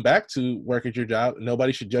decide to come back to work at your job,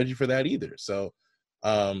 nobody should judge you for that either. So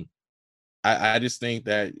I just think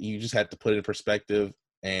that you just have to put it in perspective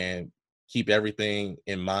and keep everything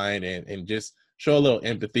in mind and just show a little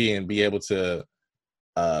empathy and be able to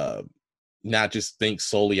not just think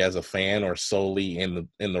solely as a fan or solely in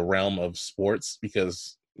the realm of sports,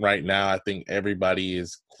 because right now I think everybody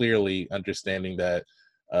is clearly understanding that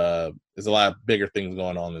there's a lot of bigger things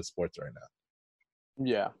going on in sports right now.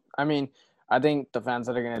 Yeah. I mean, I think the fans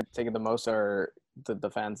that are going to take it the most are the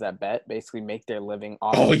fans that bet, basically make their living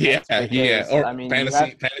off Oh of yeah, bets yeah. because, Or I mean,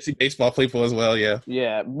 fantasy baseball, playful as well. Yeah.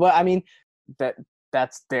 yeah, but I mean,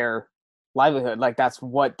 that's their livelihood. Like, that's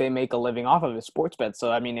what they make a living off of is sports bets.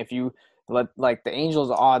 So, I mean, if you like the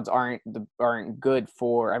Angels odds aren't good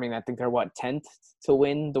for, I mean, I think they're 10th to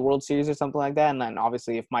win the World Series or something like that. And then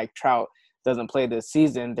obviously if Mike Trout doesn't play this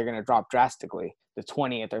season, they're going to drop drastically to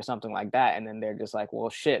 20th or something like that. And then they're just like, well,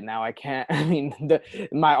 shit, now I can't, I mean,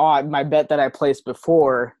 my bet that I placed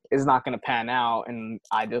before is not going to pan out and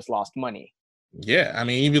I just lost money. Yeah, I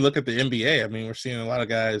mean, if you look at the NBA, I mean, we're seeing a lot of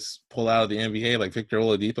guys pull out of the NBA, like Victor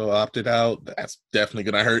Oladipo opted out. That's definitely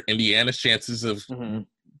going to hurt Indiana's chances of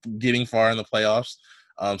getting far in the playoffs.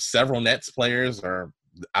 Several Nets players are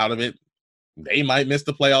out of it. They might miss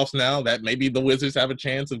the playoffs now. That maybe the Wizards have a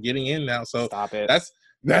chance of getting in now. So Stop it.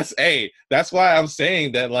 that's why I'm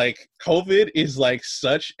saying that, like, COVID is like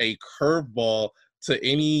such a curveball to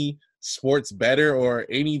any sports better or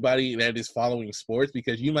anybody that is following sports,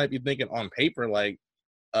 because you might be thinking on paper, like,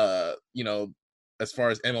 as far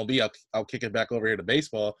as MLB, I'll kick it back over here to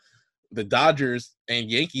baseball. The Dodgers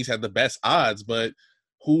and Yankees have the best odds, but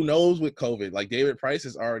who knows with COVID? Like, David Price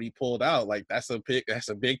has already pulled out. Like, that's a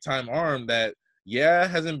big time arm that,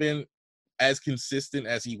 hasn't been as consistent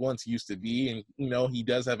as he once used to be. And, he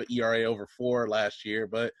does have an ERA over 4 last year,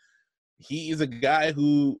 but he is a guy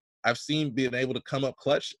who I've seen being able to come up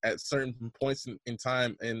clutch at certain points in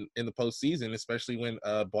time in the postseason, especially when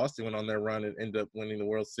Boston went on their run and ended up winning the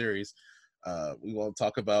World Series. We won't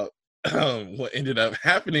talk about what ended up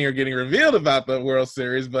happening or getting revealed about the World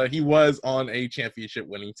Series, but he was on a championship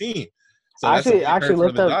winning team. So I that's a big actually hurt for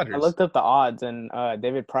looked the up. I Dodgers. looked up the odds, and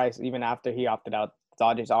David Price, even after he opted out,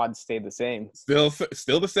 Dodgers odds stayed the same. Still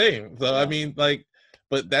the same. So Yeah. I mean, like,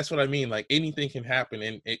 but that's what I mean. Like, anything can happen,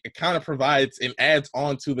 and it kind of provides and adds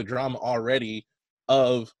on to the drama already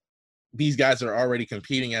of these guys are already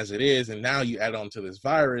competing as it is, and now you add on to this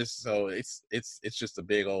virus. So it's just a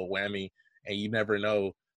big old whammy, and you never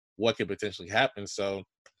know what could potentially happen. So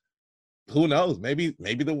who knows? Maybe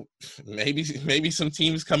some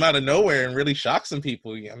teams come out of nowhere and really shock some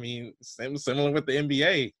people. I mean, similar with the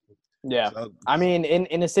NBA. Yeah. So, I mean,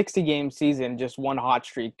 in a 60-game season, just one hot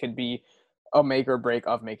streak could be a make or break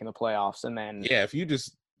of making the playoffs. And then yeah, if you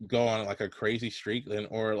just go on like a crazy streak, then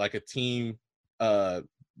or like a team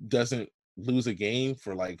doesn't lose a game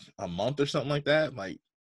for like a month or something like that, like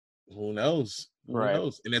who knows? Who Right.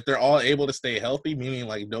 knows? And if they're all able to stay healthy, meaning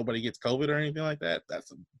like nobody gets COVID or anything like that,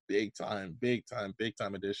 that's a big time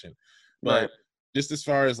addition. But Right. just as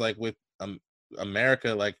far as like with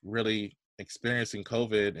America, like really experiencing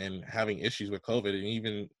COVID and having issues with COVID, and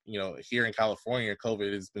even here in California,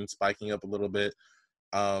 COVID has been spiking up a little bit.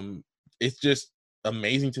 It's just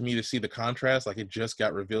amazing to me to see the contrast. Like, it just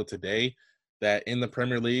got revealed today that in the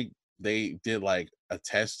Premier League they did like a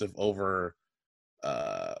test of over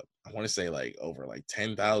I want to say like over like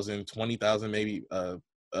 10,000, 20,000 maybe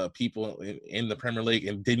people in the Premier League,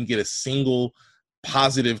 and didn't get a single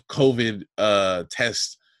positive COVID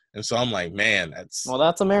test. And so I'm like, man, that's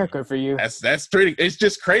America for you. That's pretty. It's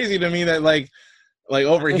just crazy to me that like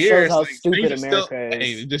over here, shows how like, stupid America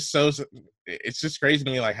is. It just shows. It's just crazy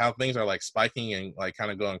to me like how things are like spiking and like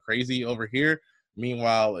kind of going crazy over here.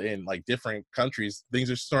 Meanwhile, in like different countries,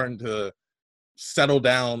 things are starting to settle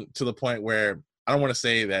down to the point where I don't want to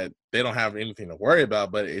say that they don't have anything to worry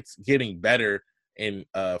about, but it's getting better in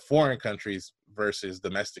foreign countries versus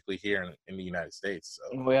domestically here in the United States.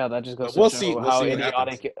 So, well, yeah, that just goes we'll to see. show We'll how see what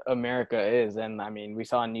happens. idiotic America is. And I mean, we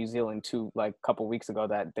saw in New Zealand too, like a couple weeks ago,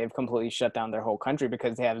 that they've completely shut down their whole country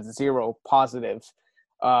because they have 0 positive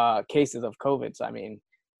cases of COVID. So I mean,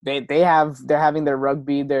 they're having their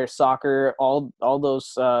rugby, their soccer, all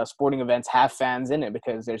those sporting events have fans in it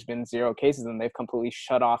because there's been 0 cases, and they've completely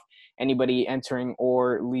shut off anybody entering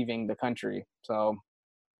or leaving the country. So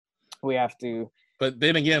we have to. But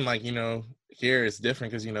then again, like, here it's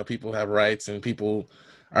different because, people have rights and people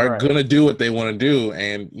are Right. going to do what they want to do.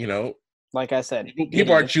 And, like I said,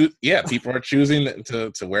 people are choosing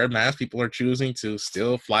to wear masks. People are choosing to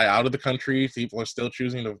still fly out of the country. People are still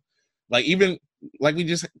choosing to, like, even like we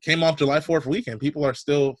just came off July 4th weekend. People are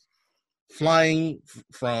still flying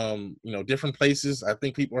from, different places. I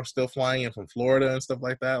think people are still flying in from Florida and stuff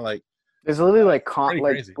like that. Like, there's literally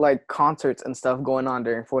like concerts and stuff going on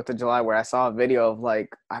during 4th of July where I saw a video of like,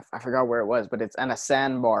 I forgot where it was, but it's in a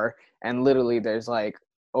sandbar, and literally there's like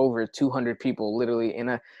over 200 people literally in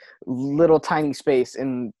a little tiny space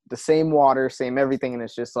in the same water, same everything. And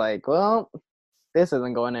it's just like, well, this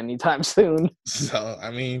isn't going anytime soon. So,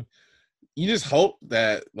 I mean, you just hope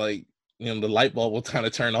that like, the light bulb will kind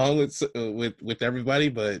of turn on with everybody.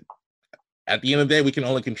 But at the end of the day, we can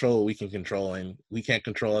only control what we can control, and we can't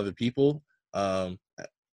control other people. Some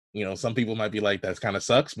people might be like, that kind of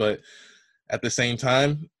sucks, but at the same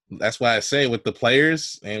time, that's why I say with the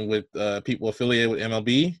players and with people affiliated with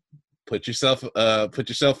MLB, put yourself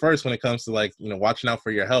first when it comes to like, watching out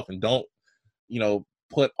for your health, and don't,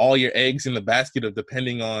 put all your eggs in the basket of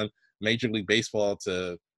depending on Major League Baseball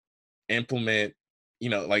to implement,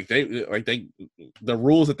 the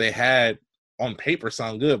rules that they had on paper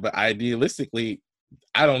sound good, but idealistically,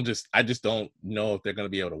 I just don't know if they're going to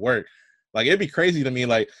be able to work. Like, it'd be crazy to me,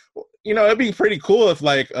 like, it'd be pretty cool if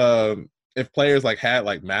like if players like had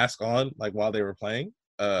like masks on like while they were playing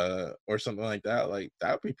or something like that. Like,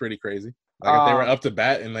 that would be pretty crazy. Like, if they were up to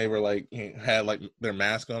bat and they were like had like their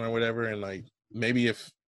mask on or whatever, and like maybe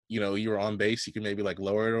if you were on base, you could maybe like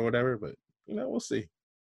lower it or whatever, but we'll see.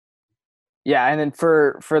 Yeah, and then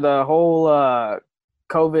for the whole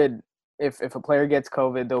COVID, if a player gets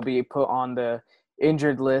COVID, they'll be put on the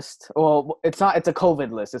injured list. Well, it's a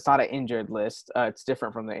COVID list. It's not an injured list. It's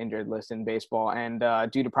different from the injured list in baseball. And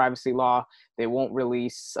due to privacy law, they won't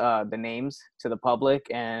release the names to the public,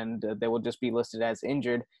 and they will just be listed as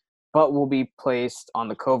injured, but will be placed on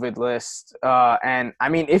the COVID list. And I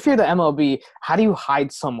mean, if you're the MLB, how do you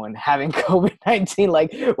hide someone having COVID-19?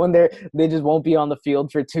 Like, when they just won't be on the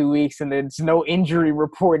field for 2 weeks and there's no injury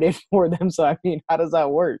reported for them. So, I mean, how does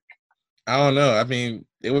that work? I don't know. I mean,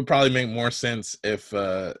 it would probably make more sense if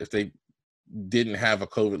they didn't have a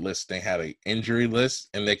COVID list, they had an injury list,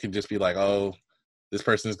 and they could just be like, oh, this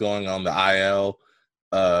person's going on the IL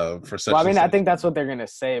for such. Well, I mean, and I such. think that's what they're gonna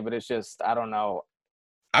say, but it's just I don't know.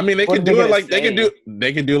 I mean, they What could are they do it gonna like they could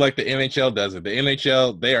say? do like the NHL does it. The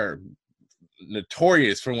NHL, they are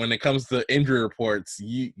notorious for when it comes to injury reports.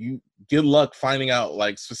 You good luck finding out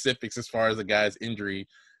like specifics as far as a guy's injury,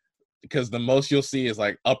 because the most you'll see is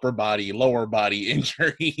like upper body, lower body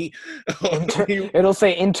injury. It'll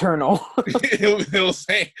say internal. it'll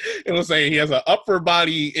say he has an upper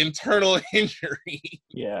body internal injury.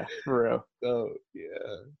 Yeah, for real. So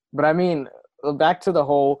yeah. But I mean, back to the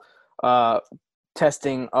whole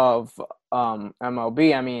testing of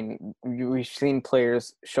MLB. I mean, we've seen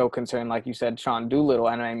players show concern, like you said, Sean Doolittle.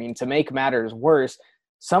 And I mean, to make matters worse,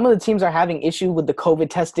 some of the teams are having issue with the COVID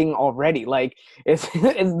testing already. Like, it's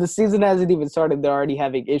the season hasn't even started, they're already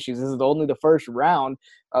having issues. This is only the first round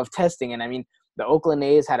of testing. And I mean, the Oakland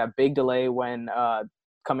A's had a big delay when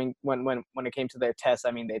it came to their tests.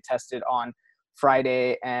 I mean, they tested on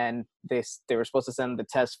Friday, and they were supposed to send the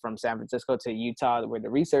test from San Francisco to Utah, where the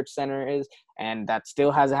research center is, and that still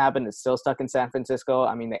hasn't happened. It's still stuck in San Francisco.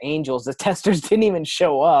 I mean, the Angels, the testers didn't even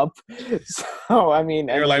show up. So I mean,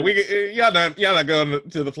 they're like, y'all not going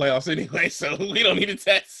to the playoffs anyway, so we don't need to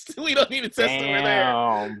test. We don't need to test over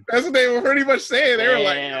there. That's what they were pretty much saying. They were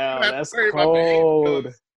like, that's cold.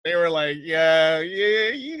 They were like, yeah,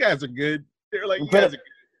 you guys are good. They were like, you guys are good.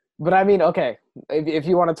 But I mean, okay, if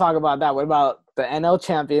you want to talk about that, what about the NL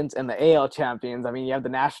champions and the AL champions? I mean, you have the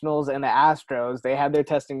Nationals and the Astros. They had their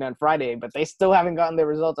testing done Friday, but they still haven't gotten their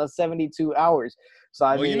results in 72 hours. So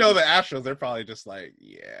I mean, you know, the Astros, they're probably just like,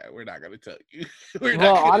 yeah, we're not going to tell you. The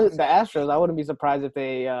Astros, I wouldn't be surprised if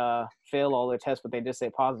they fail all their tests, but they just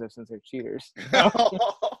say positive since they're cheaters.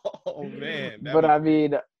 Oh man! But I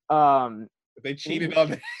mean, they cheated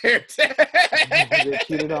on their test. They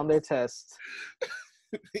cheated on their test.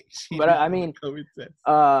 But I mean, what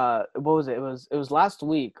was it? It was last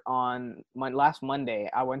week on last Monday.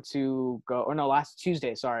 I went to go, or no, last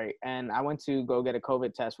Tuesday, sorry. And I went to go get a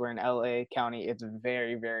COVID test. We're in LA County. It's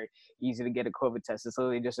very, very easy to get a COVID test. It's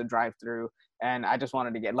literally just a drive-through. And I just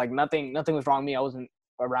wanted to get, like, nothing was wrong with me. I wasn't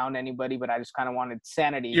around anybody, but I just kind of wanted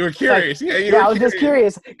sanity. You were curious. Like, I was just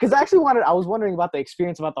curious because I was wondering about the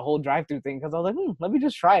experience about the whole drive-through thing, because I was like, let me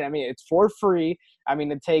just try it. I mean, it's for free. I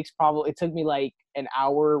mean, it took me like an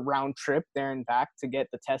hour round trip there and back to get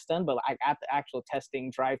the test done, but like at the actual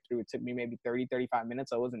testing drive-through, it took me maybe 30-35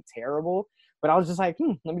 minutes, so it wasn't terrible. But I was just like,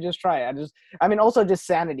 let me just try it. Also just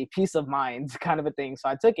sanity, peace of mind kind of a thing. So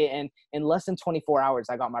I took it, and in less than 24 hours,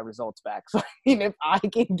 I got my results back. So I mean, if I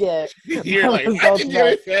can get results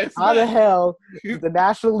back, how the hell the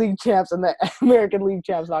National League champs and the American League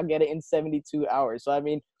champs not get it in 72 hours? So I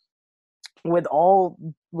mean, with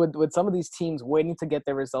some of these teams waiting to get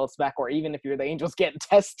their results back, or even if you're the Angels getting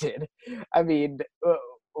tested, I mean,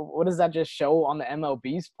 what does that just show on the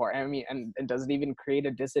MLB's part? I mean, and does it even create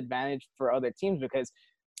a disadvantage for other teams? Because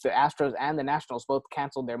the Astros and the Nationals both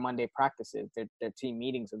canceled their Monday practices, their team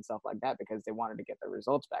meetings and stuff like that, because they wanted to get their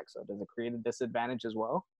results back. So does it create a disadvantage as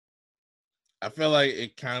well? I feel like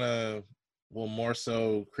it kind of will more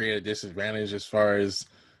so create a disadvantage as far as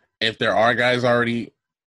if there are guys already,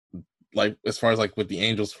 like as far as like with the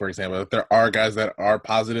Angels, for example, if there are guys that are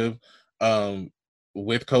positive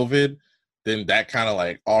with COVID, then that kind of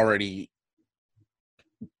like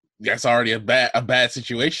that's already a bad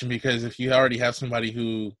situation, because if you already have somebody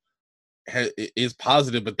who is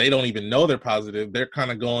positive, but they don't even know they're positive, they're kind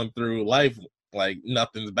of going through life like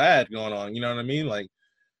nothing's bad going on. You know what I mean? Like,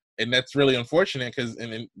 and that's really unfortunate, because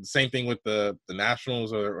and the same thing with the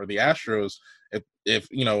Nationals or the Astros. If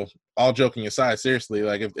you know, all joking aside, seriously,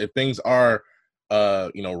 like if things are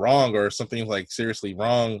wrong, or something like seriously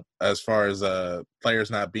wrong as far as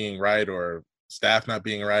players not being right or staff not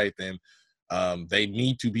being right, then they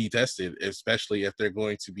need to be tested, especially if they're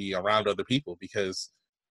going to be around other people, because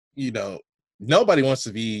nobody wants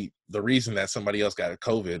to be the reason that somebody else got a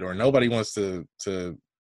COVID, or nobody wants to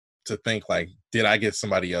think like, did I get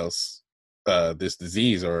somebody else this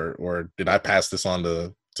disease, or did I pass this on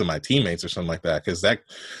to my teammates or something like that? Because that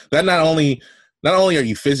not only are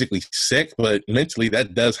you physically sick, but mentally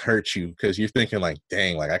that does hurt you, because you're thinking like,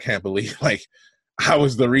 dang, like I can't believe like I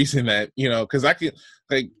was the reason that, because I could,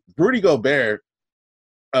 like, Rudy Gobert,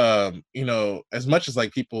 as much as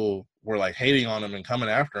like people were like hating on him and coming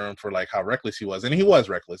after him for like how reckless he was, and he was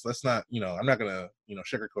reckless. Let's not, I'm not gonna,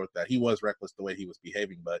 sugarcoat that. He was reckless the way he was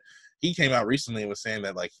behaving, but he came out recently and was saying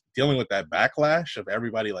that like dealing with that backlash of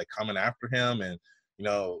everybody like coming after him, and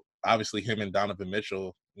obviously him and Donovan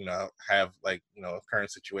Mitchell, have like a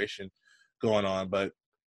current situation going on, but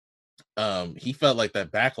he felt like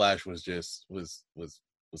that backlash was just was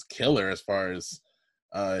killer as far as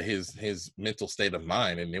his mental state of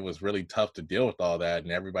mind, and it was really tough to deal with all that,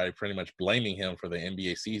 and everybody pretty much blaming him for the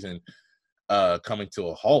NBA season coming to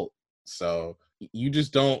a halt. So you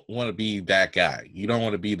just don't want to be that guy. You don't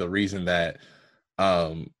want to be the reason that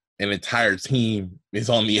an entire team is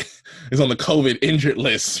on the COVID injured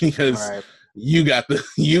list because Right. you got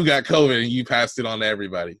COVID and you passed it on to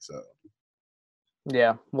everybody. So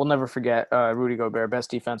Yeah, we'll never forget Rudy Gobert,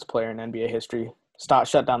 best defense player in NBA history.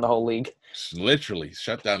 Shut down the whole league. literally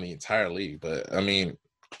shut down the entire league. But I mean,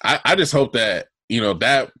 I just hope that,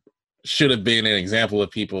 that should have been an example of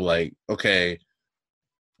people like, okay,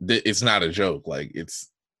 it's not a joke. Like this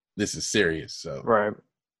is serious. So, Right.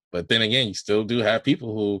 but then again, you still do have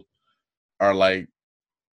people who are like,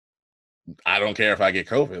 I don't care if I get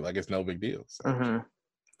COVID. Like, it's no big deal. So. Mm-hmm.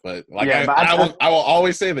 But like, Yeah, I will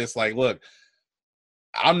always say this. Like, look,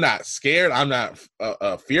 I'm not scared. I'm not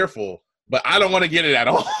fearful, but I don't want to get it at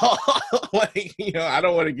all. Like, I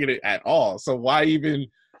don't want to get it at all. So why even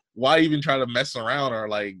try to mess around or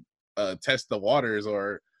like test the waters?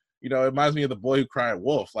 Or, it reminds me of the boy who cried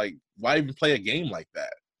wolf. Like, why even play a game like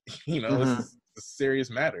that? This is a serious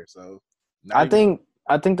matter. So I think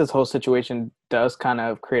this whole situation does kind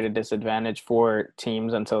of create a disadvantage for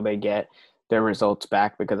teams until they get their results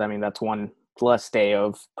back, because I mean that's one less day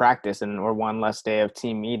of practice or one less day of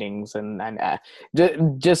team meetings, and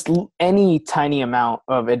just any tiny amount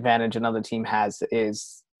of advantage another team has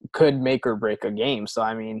could make or break a game. So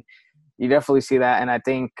I mean, you definitely see that, and I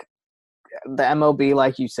think the MLB,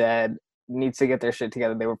 like you said, needs to get their shit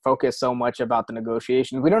together. They were focused so much about the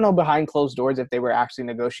negotiations. We don't know behind closed doors if they were actually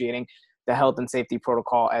negotiating the health and safety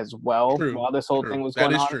protocol as well while this whole thing was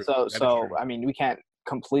going on. So I mean, we can't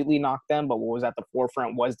completely knock them, but what was at the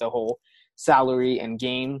forefront was the whole salary and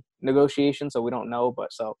game negotiation. So we don't know,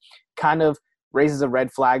 but so kind of raises a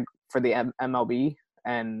red flag for the MLB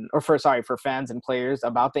for fans and players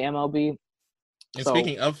about the MLB. And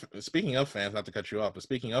speaking of fans, not to cut you off, but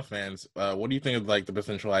speaking of fans, what do you think of like the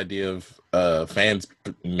potential idea of fans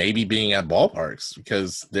maybe being at ballparks?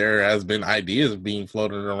 Because there has been ideas being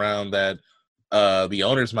floated around that the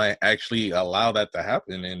owners might actually allow that to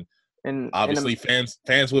happen, and obviously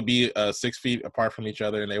fans would be 6 feet apart from each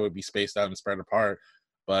other, and they would be spaced out and spread apart,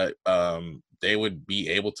 but they would be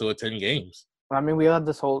able to attend games. I mean, we had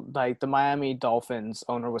this whole, like, the Miami Dolphins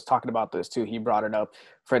owner was talking about this too. He brought it up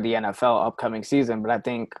for the NFL upcoming season, but I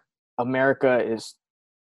think America is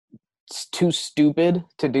too stupid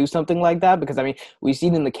to do something like that, because I mean, we've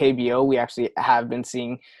seen in the KBO, we actually have been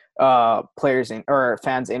seeing fans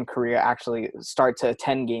in Korea actually start to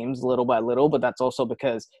attend games little by little, but that's also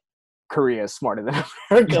because Korea is smarter than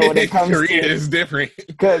America when it comes Korea is different.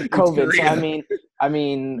 COVID. So I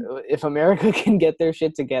mean, if America can get their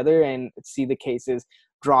shit together and see the cases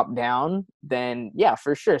drop down, then yeah,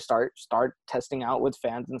 for sure, start testing out with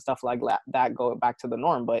fans and stuff like that, go back to the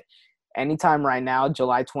norm. But anytime right now,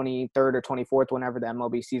 July 23rd or 24th, whenever the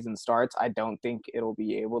MLB season starts, I don't think it'll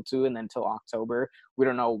be able to. And then until October, we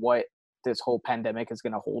don't know what this whole pandemic is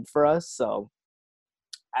going to hold for us. So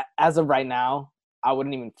as of right now, I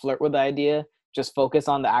wouldn't even flirt with the idea. Just focus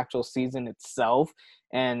on the actual season itself,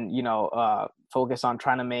 and focus on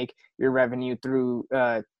trying to make your revenue through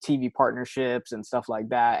TV partnerships and stuff like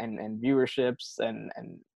that, and viewerships, and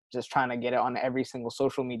just trying to get it on every single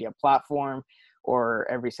social media platform or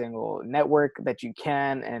every single network that you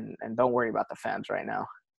can, and don't worry about the fans right now,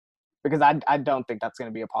 because I don't think that's going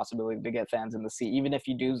to be a possibility to get fans in the seat, even if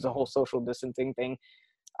you do the whole social distancing thing.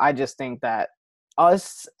 I just think that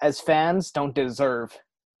us as fans don't deserve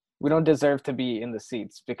to be in the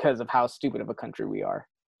seats because of how stupid of a country we are.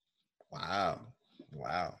 Wow.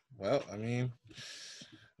 Well, I mean,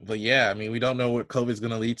 but yeah, I mean, we don't know what COVID is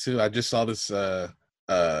going to lead to. I just saw this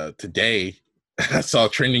today. I saw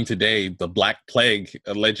trending today. The Black Plague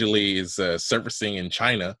allegedly is surfacing in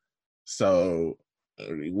China. So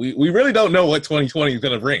we really don't know what 2020 is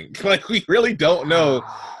going to bring. Like, we really don't know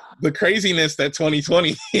the craziness that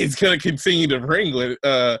 2020 is going to continue to bring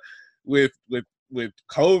with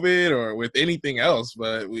COVID or with anything else.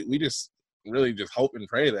 But we just really just hope and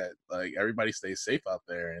pray that like everybody stays safe out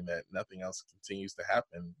there and that nothing else continues to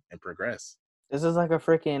happen and progress. This is like a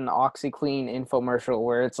freaking OxyClean infomercial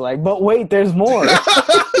where it's like, but wait, there's more.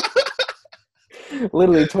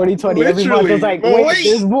 Literally 2020, every month was like, wait,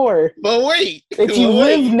 there's more. But wait. If you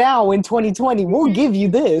live now in 2020, we'll give you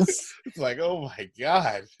this. It's like, oh my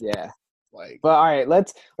God. Yeah. Like, but all right,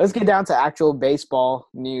 let's get down to actual baseball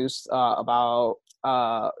news about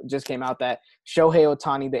just came out that Shohei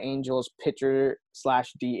Ohtani, the Angels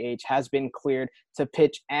pitcher/DH, has been cleared to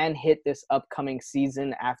pitch and hit this upcoming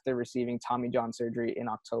season after receiving Tommy John surgery in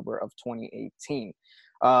October of 2018.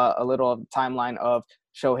 a little timeline of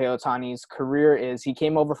Shohei Ohtani's career is he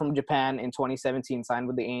came over from Japan in 2017, signed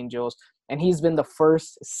with the Angels, and he's been the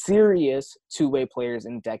first serious two-way players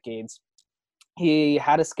in decades. He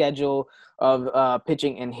had a schedule of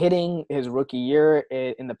pitching and hitting his rookie year.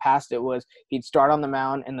 In the past, it was he'd start on the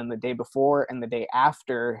mound, and then the day before and the day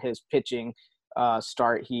after his pitching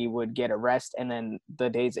start, he would get a rest, and then the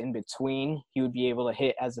days in between, he would be able to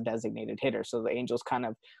hit as a designated hitter. So the Angels kind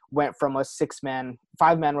of went from a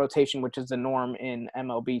five-man rotation, which is the norm in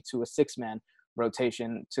MLB, to a six-man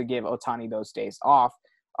rotation to give Ohtani those days off.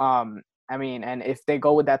 And if they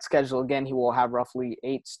go with that schedule again, he will have roughly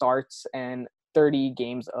 8 starts and 30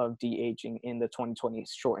 games of DHing in the 2020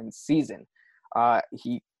 shortened season.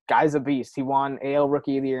 Guy's a beast. He won AL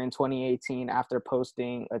Rookie of the Year in 2018 after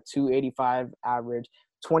posting a .285 average,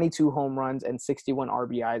 22 home runs, and 61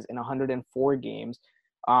 RBIs in 104 games.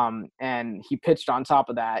 And he pitched on top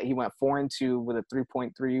of that. He went 4-2 with a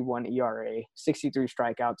 3.31 ERA, 63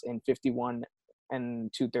 strikeouts in 51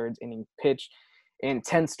 2/3 inning pitched in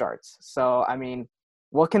 10 starts. So,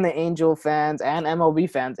 what can the Angel fans and MLB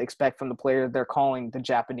fans expect from the player they're calling the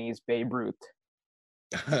Japanese Babe Ruth?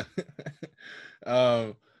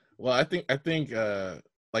 Well, I think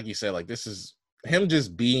like you said, like this is him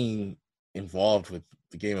just being involved with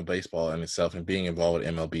the game of baseball in itself, and being involved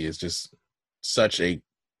with MLB is just such a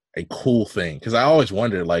cool thing. Because I always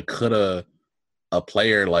wondered, like, could a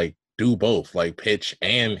player like do both, like pitch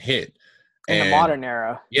and hit in the modern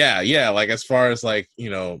era? Yeah, like as far as like,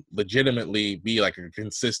 legitimately be like a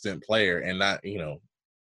consistent player and not,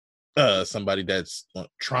 somebody that's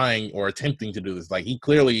trying or attempting to do this. Like he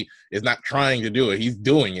clearly is not trying to do it, he's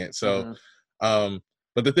doing it. So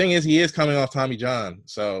but the thing is, he is coming off Tommy John,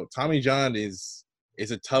 so Tommy John is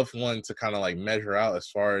a tough one to kind of like measure out as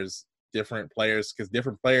far as different players, because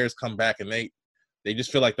different players come back and they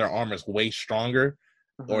just feel like their arm is way stronger,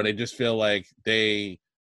 or they just feel like they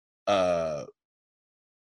feel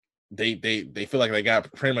like they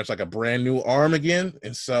got pretty much like a brand new arm again.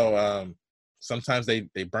 And so sometimes they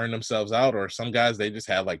burn themselves out, or some guys, they just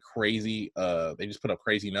have like crazy, they just put up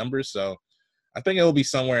crazy numbers. So I think it will be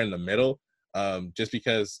somewhere in the middle, just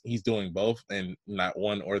because he's doing both and not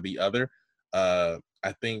one or the other. I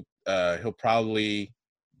think he'll probably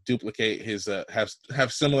duplicate his,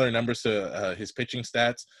 have similar numbers to his pitching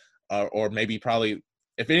stats, or maybe probably,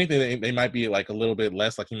 if anything, they might be like a little bit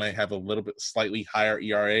less, like he might have a little bit slightly higher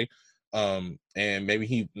ERA. And maybe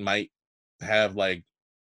he might have like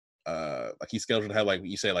he's scheduled to have, like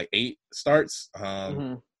you say, like 8 starts.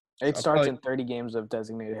 8 starts in 30 games of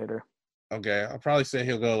designated hitter. Okay, I'll probably say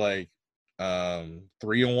he'll go like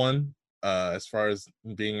 3-1 as far as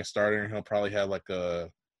being a starter. He'll probably have like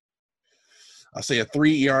I'll say a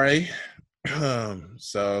 3 ERA.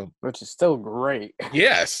 So, which is still great.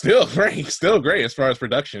 Yeah, still great as far as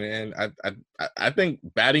production. And I think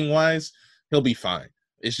batting wise, he'll be fine.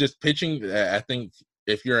 It's just pitching. I think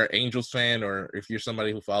if you're an Angels fan, or if you're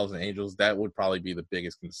somebody who follows the Angels, that would probably be the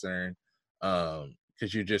biggest concern,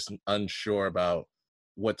 because you're just unsure about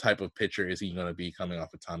what type of pitcher is he going to be coming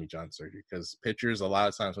off of Tommy John surgery. Because pitchers, a lot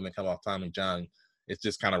of times when they come off Tommy John, it's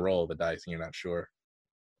just kind of roll the dice and you're not sure.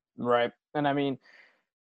 Right. And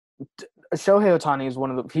Shohei Ohtani is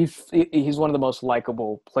he's one of the most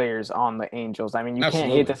likable players on the Angels. You Absolutely.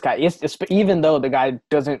 Can't hate this guy. Even though the guy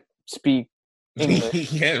doesn't speak English.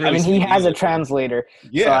 He has a translator.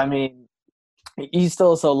 Yeah. So, he's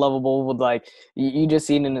still so lovable with, like, you just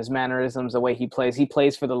see it in his mannerisms, the way he plays. He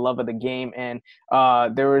plays for the love of the game. And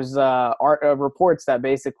there was reports that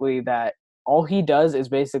basically that all he does is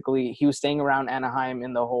basically, he was staying around Anaheim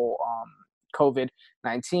in the whole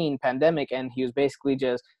COVID-19 pandemic, and he was basically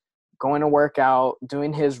just going to work out,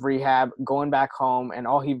 doing his rehab, going back home, and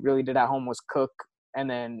all he really did at home was cook. And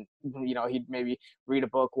then, he'd maybe read a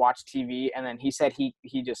book, watch TV, and then he said he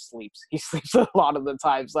just sleeps. He sleeps a lot of the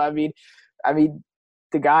time. So,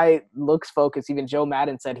 the guy looks focused. Even Joe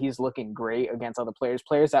Madden said he's looking great against other players.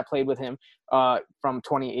 Players that played with him from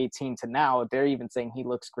 2018 to now, they're even saying he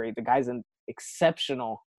looks great. The guy's an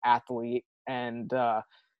exceptional athlete. And,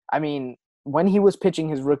 when he was pitching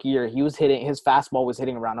his rookie year, his fastball was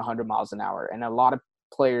hitting around 100 miles an hour. And a lot of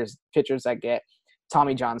pitchers that get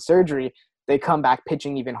Tommy John surgery, they come back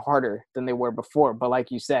pitching even harder than they were before. But like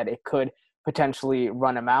you said, it could potentially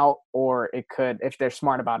run them out, or it could, if they're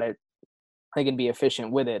smart about it, they can be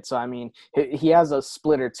efficient with it. So, I mean, he has a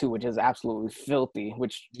splitter too, which is absolutely filthy,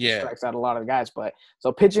 which strikes out a lot of guys. But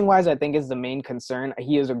so pitching wise, I think is the main concern.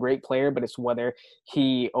 He is a great player, but it's whether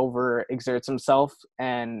he overexerts himself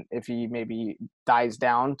and if he maybe dies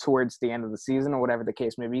down towards the end of the season or whatever the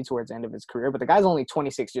case may be towards the end of his career. But the guy's only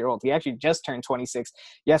 26-year-old. He actually just turned 26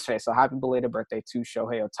 yesterday. So happy belated birthday to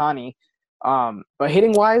Shohei Ohtani. But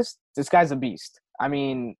hitting wise, this guy's a beast. I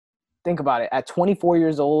mean, think about it. At 24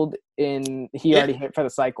 years old, he already hit for the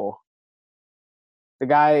cycle. The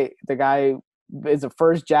guy is the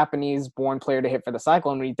first Japanese-born player to hit for the cycle.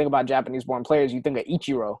 And when you think about Japanese-born players, you think of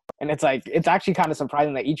Ichiro. And it's actually kind of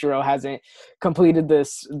surprising that Ichiro hasn't completed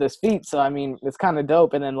this feat. So, I mean, it's kind of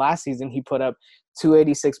dope. And then last season, he put up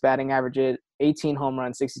 286 batting average, 18 home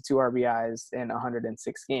runs, 62 RBIs in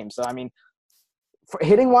 106 games. So, I mean, for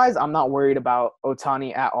hitting wise, I'm not worried about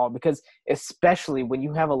Ohtani at all because especially when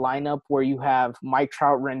you have a lineup where you have Mike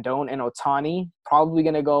Trout, Rendon, and Ohtani, probably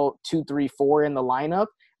going to go 2, 3, 4 in the lineup,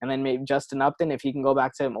 and then maybe Justin Upton if he can go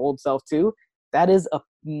back to him old self too. That is a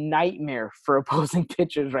nightmare for opposing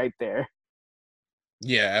pitchers right there.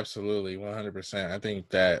 Yeah, absolutely, 100%. I think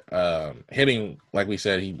that hitting, like we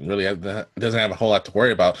said, he really doesn't have a whole lot to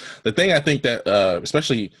worry about. The thing I think that,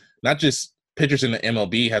 especially not just pitchers in the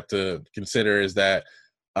MLB have to consider is that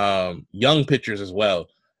young pitchers as well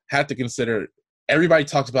have to consider. Everybody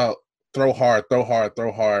talks about throw hard,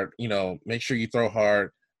 make sure you throw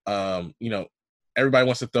hard. Everybody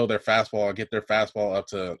wants to throw their fastball, get their fastball up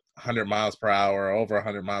to 100 miles per hour, or over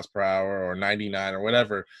 100 miles per hour, or 99 or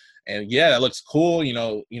whatever. And yeah, that looks cool.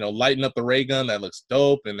 Lighting up the ray gun, that looks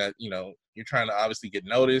dope, and that you're trying to obviously get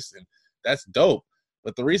noticed, and that's dope.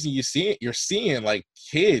 But the reason you're seeing like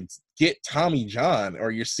kids get Tommy John, or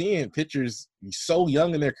you're seeing pitchers so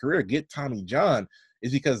young in their career get Tommy John,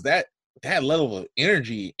 is because that level of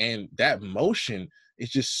energy and that motion is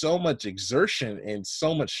just so much exertion and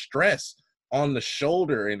so much stress on the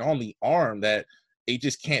shoulder and on the arm that it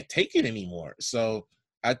just can't take it anymore. So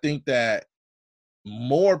I think that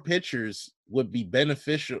more pitchers would be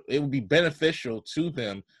beneficial. It would be beneficial to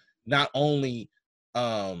them, not only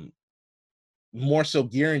more so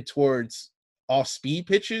gearing towards off-speed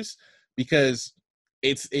pitches, because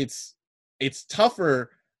it's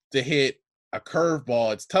tougher to hit a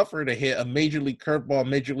curveball. It's tougher to hit a major league curveball,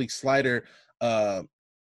 major league slider, a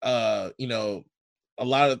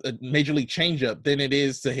lot of a major league changeup than it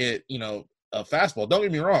is to hit, a fastball. Don't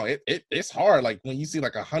get me wrong. It's hard. Like when you see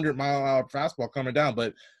like 100-mile-an-hour fastball coming down,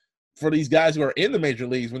 but for these guys who are in the major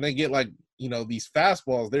leagues, when they get like, these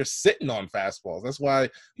fastballs, they're sitting on fastballs. That's why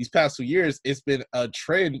these past 2 years, it's been a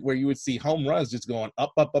trend where you would see home runs just going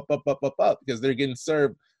up, up, up, up, up, up, up, because they're getting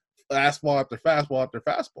served fastball after fastball after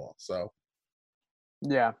fastball. So,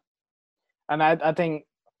 yeah. And I think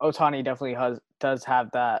Ohtani definitely does have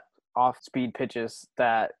that off-speed pitches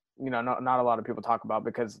that, not a lot of people talk about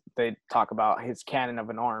because they talk about his cannon of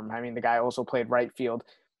an arm. I mean, the guy also played right field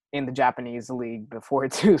in the Japanese league before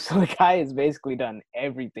too. So the guy has basically done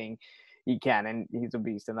everything he can, and he's a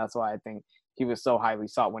beast. And that's why I think he was so highly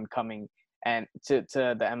sought when coming and to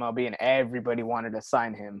the MLB, and everybody wanted to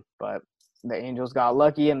sign him. But the Angels got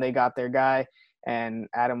lucky and they got their guy, and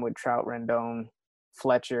Adam with Trout, Rendon,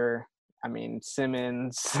 Fletcher,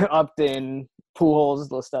 Simmons, Upton, Pujols,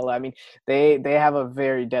 Lostella. They have a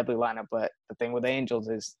very deadly lineup, but the thing with the Angels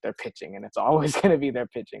is their pitching, and it's always going to be their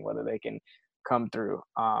pitching, whether they can come through.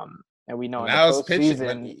 And we know now it's pitching.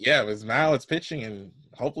 Now it's pitching, and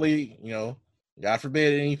hopefully, God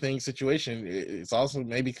forbid anything situation. It's also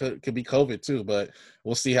maybe could be COVID too, but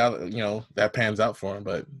we'll see how that pans out for him.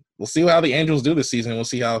 But we'll see how the Angels do this season. We'll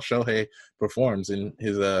see how Shohei performs in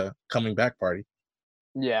his coming back party.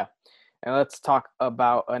 Yeah. And let's talk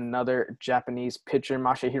about another Japanese pitcher,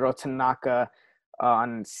 Masahiro Tanaka.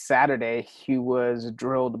 On Saturday, he was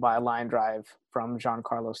drilled by a line drive from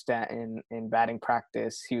Giancarlo Stanton in batting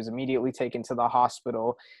practice. He was immediately taken to the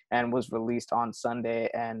hospital and was released on Sunday.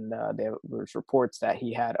 And there was reports that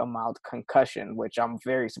he had a mild concussion, which I'm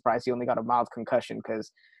very surprised he only got a mild concussion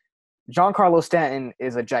because Giancarlo Stanton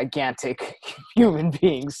is a gigantic human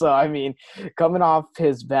being. So, coming off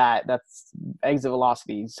his bat, that's exit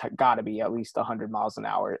velocity has got to be at least 100 miles an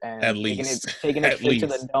hour. And at least. Taking it straight to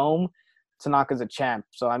the dome, Tanaka's a champ.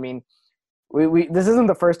 So, we this isn't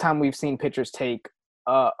the first time we've seen pitchers take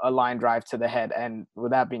a line drive to the head. And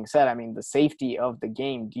with that being said, the safety of the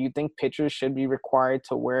game, do you think pitchers should be required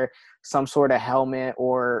to wear some sort of helmet?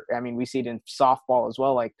 Or, we see it in softball as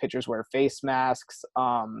well, like pitchers wear face masks.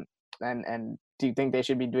 And do you think they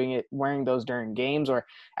should be wearing those during games or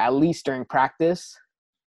at least during practice?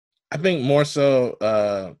 I think more so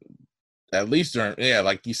At least during,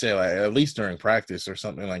 like you say, like at least during practice or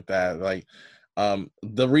something like that. Like,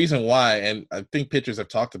 the reason why, and I think pitchers have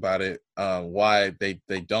talked about it, why they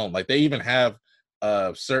don't, like, they even have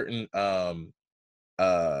certain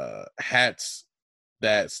hats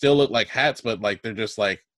that still look like hats, but like they're just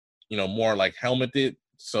like, more like helmeted,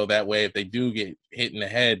 so that way if they do get hit in the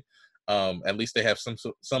head, at least they have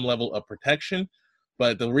some level of protection.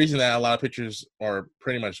 But the reason that a lot of pitchers, or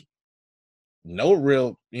pretty much no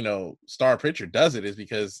real, star pitcher, does it is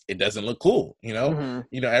because it doesn't look cool.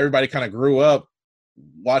 Everybody kind of grew up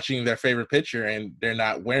watching their favorite pitcher and they're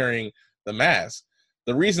not wearing the mask.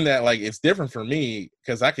 The reason that, like, it's different for me,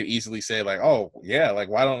 because I could easily say, like, oh yeah, like,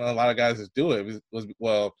 why don't a lot of guys just do it,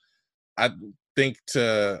 well, I think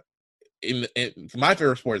my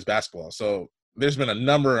favorite sport is basketball, so there's been a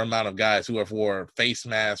amount of guys who have wore face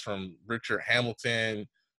masks, from Rip Hamilton,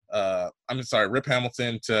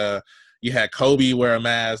 to, you had Kobe wear a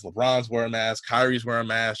mask, LeBron's wear a mask, Kyrie's wear a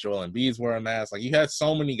mask, Joel Embiid's wear a mask. Like, you had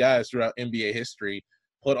so many guys throughout NBA history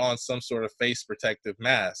put on some sort of face protective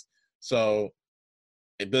mask. So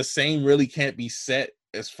the same really can't be set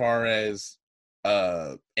as far as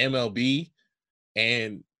MLB.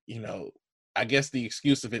 And, I guess the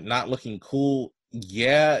excuse of it not looking cool,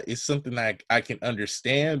 is something that I can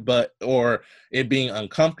understand, or it being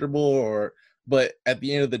uncomfortable, but at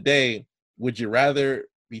the end of the day, would you rather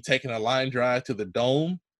be taking a line drive to the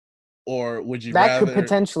dome, or would you that rather could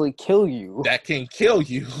potentially kill you? That can kill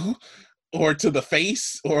you, or to the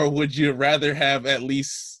face, or would you rather have at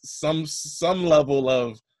least some level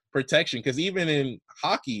of protection? Because even in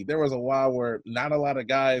hockey, there was a while where not a lot of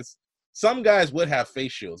guys. Some guys would have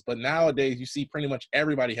face shields, but nowadays you see pretty much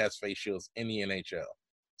everybody has face shields in the NHL.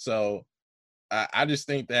 So I just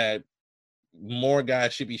think that more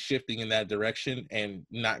guys should be shifting in that direction and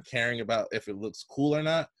not caring about if it looks cool or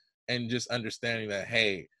not, and just understanding that,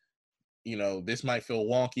 hey, this might feel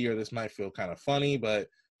wonky or this might feel kind of funny, but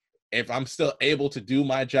if I'm still able to do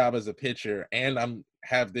my job as a pitcher and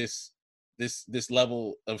have this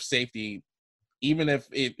level of safety, even if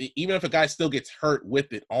a guy still gets hurt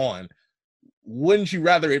with it on, wouldn't you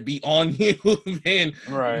rather it be on you than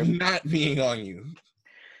not being on you?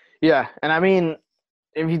 Yeah, and I mean,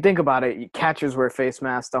 if you think about it, catchers wear face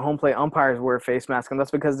masks, the home plate umpires wear face masks, and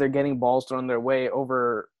that's because they're getting balls thrown their way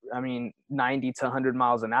over, 90 to 100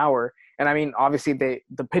 miles an hour. And I mean, obviously the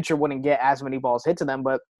pitcher wouldn't get as many balls hit to them,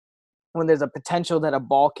 but when there's a potential that a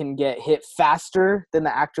ball can get hit faster than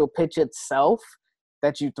the actual pitch itself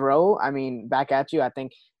that you throw, back at you, I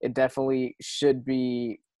think it definitely should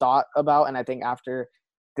be thought about. And I think after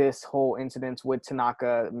this whole incident with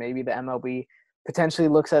Tanaka, maybe the MLB potentially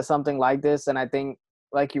looks at something like this. And I think,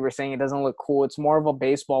 like you were saying, it doesn't look cool. It's more of a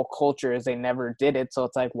baseball culture, as they never did it. So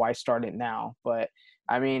it's like, why start it now? But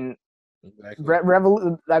exactly.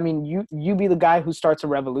 You be the guy who starts a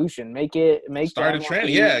revolution. Start a trend.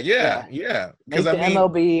 Yeah. Make the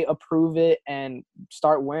MLB approve it and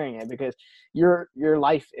start wearing it, because your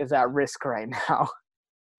life is at risk right now.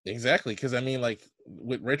 Exactly, because like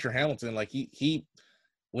with Richard Hamilton, like he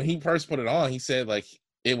when he first put it on, he said like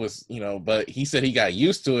it was, but he said he got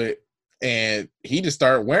used to it and he just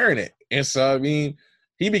started wearing it. And so he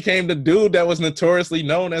became the dude that was notoriously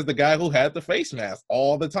known as the guy who had the face mask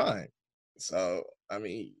all the time. So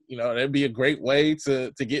that'd be a great way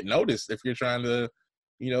to get noticed if you're trying to,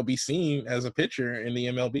 be seen as a pitcher in the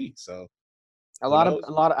MLB. So a lot of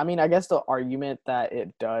I guess the argument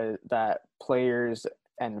that players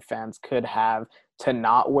and fans could have to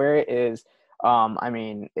not wear it is,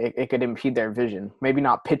 it could impede their vision. Maybe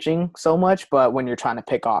not pitching so much, but when you're trying to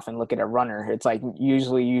pick off and look at a runner, it's like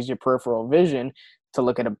usually use your peripheral vision to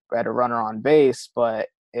look at a runner on base. But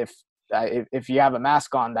if you have a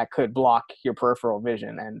mask on, that could block your peripheral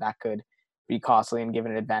vision, and that could be costly and give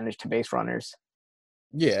an advantage to base runners.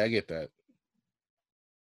 Yeah, I get that.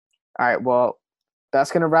 All right, well,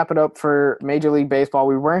 that's going to wrap it up for Major League Baseball.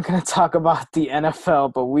 We weren't going to talk about the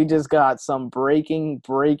NFL, but we just got some breaking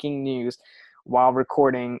news while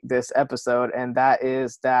recording this episode, and that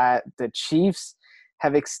is that the Chiefs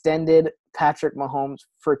have extended Patrick Mahomes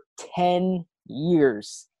for 10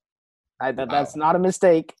 years. That's not a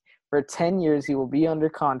mistake. For 10 years, he will be under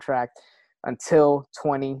contract until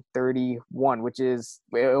 2031, which it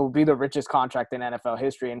will be the richest contract in NFL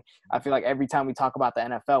history. And I feel like every time we talk about the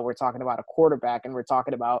NFL, we're talking about a quarterback, and we're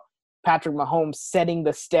talking about Patrick Mahomes setting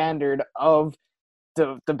the standard of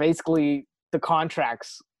the basically the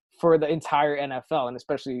contracts for the entire NFL, and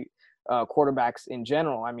especially quarterbacks in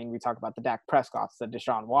general. We talk about the Dak Prescotts, the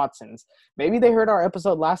Deshaun Watsons. Maybe they heard our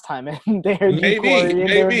episode last time and they heard you, Corey, and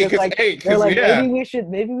they were just like, maybe we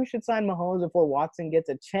should sign Mahomes before Watson gets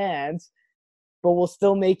a chance. but we'll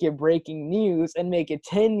still make it breaking news and make it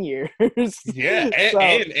 10 years. Yeah,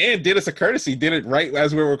 and did us a courtesy, did it right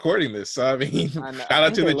as we're recording this. So I mean, I shout think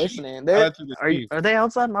out to they're the Chiefs. listening. Shout out to the Chiefs. Are they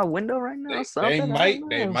outside my window right now? They Something? I don't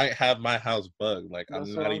they know. might have my house bugged. Like That's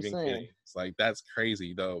I'm what not I'm even saying. kidding. It's like that's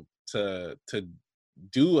crazy though to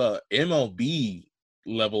do a MLB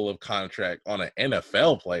level of contract on an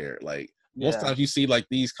NFL player. Like most times you see like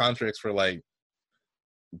these contracts for like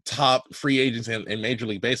top free agents in Major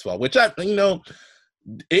League Baseball, which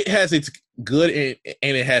it has its good and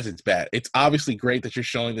it has its bad. It's obviously great that you're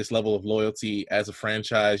showing this level of loyalty as a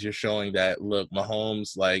franchise. You're showing that, look,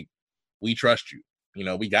 Mahomes, like, we trust you.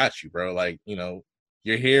 We got you, bro. Like,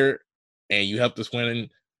 you're here and you helped us win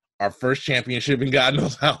our first championship in God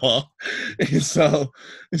knows how long. And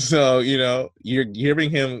so you're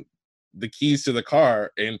giving him the keys to the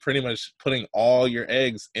car and pretty much putting all your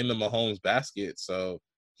eggs in the Mahomes basket. So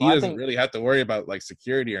he doesn't really have to worry about like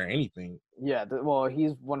security or anything. Yeah, well,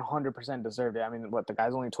 he's 100% deserved it. I mean, the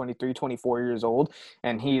guy's only 23, 24 years old,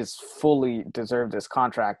 and he's fully deserved this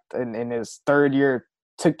contract. In his third year,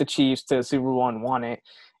 took the Chiefs to the Super Bowl and won it.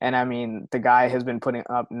 And I mean, the guy has been putting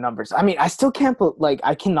up numbers. I mean, I still can't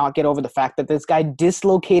I cannot get over the fact that this guy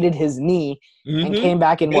dislocated his knee and came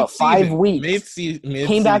back in 5 weeks? Mid-season.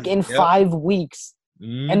 Came back in 5 weeks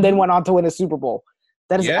and then went on to win a Super Bowl.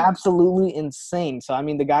 That is absolutely insane. So, I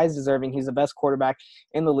mean, the guy's deserving. He's the best quarterback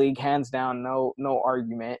in the league, hands down. No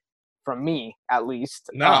argument from me, at least.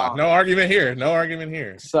 No argument here. No argument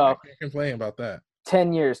here. So, I can't complain about that.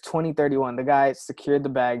 10 years, 2031. The guy secured the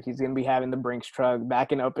bag. He's going to be having the Brinks truck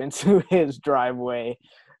backing up into his driveway.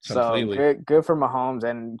 Completely. So, good for Mahomes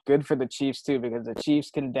and good for the Chiefs, too, because the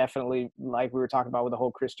Chiefs can definitely, like we were talking about with the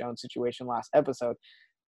whole Chris Jones situation last episode,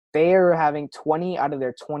 they are having 20 out of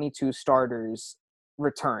their 22 starters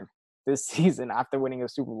return this season after winning a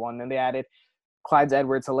Super Bowl, and then they added Clyde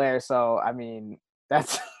Edwards-Helaire. So I mean,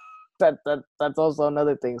 that's also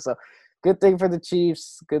another thing. So good thing for the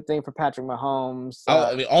Chiefs, good thing for Patrick Mahomes.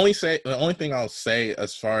 The only thing I'll say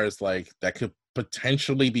as far as like that could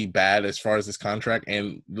potentially be bad as far as this contract,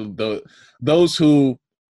 and those who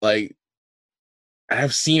like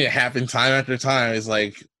have seen it happen time after time is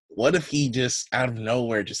like, what if he just out of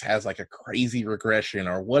nowhere just has like a crazy regression,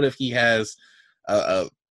 or what if he has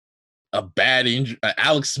a bad injury,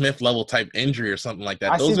 Alex Smith level type injury or something like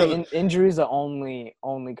that. Injuries are only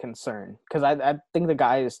concern, because I think the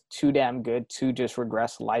guy is too damn good to just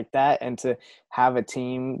regress like that, and to have a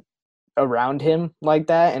team around him like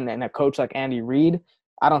that, and a coach like Andy Reid,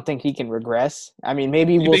 I don't think he can regress. I mean,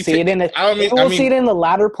 maybe we'll see it in the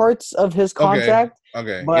latter parts of his contract.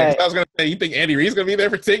 Okay. But I was gonna say, you think Andy Reid's gonna be there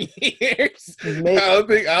for 10 years? Maybe. I don't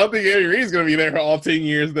think Andy Reid's gonna be there for all 10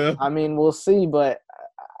 years though. I mean, we'll see, but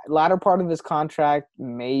latter part of his contract,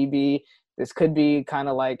 maybe this could be kind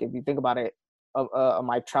of like, if you think about it, a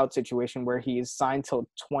Mike Trout situation where he is signed till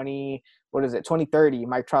 2030.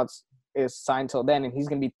 Mike Trout is signed till then, and he's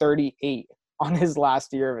going to be 38 on his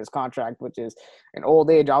last year of his contract, which is an old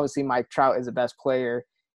age. Obviously, Mike Trout is the best player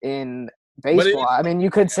in baseball. I mean, you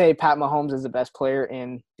could say Pat Mahomes is the best player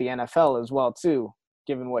in the NFL as well, too,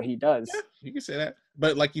 given what he does. Yeah, you can say that.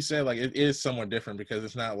 But like you said, like, it is somewhat different, because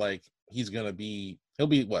it's not like he'll be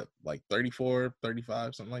what, like 34,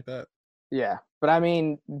 35, something like that. Yeah. But I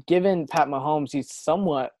mean, given Pat Mahomes, he's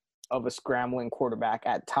somewhat of a scrambling quarterback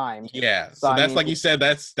at times. Yeah. So that's, like you said,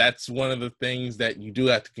 that's one of the things that you do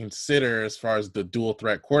have to consider as far as the dual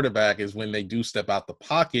threat quarterback, is when they do step out the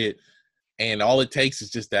pocket and all it takes is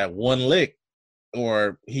just that one lick,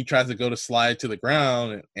 or he tries to go to slide to the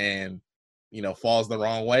ground and falls the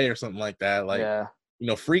wrong way or something like that. Like,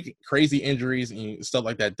 freak crazy injuries and stuff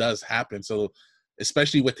like that does happen. So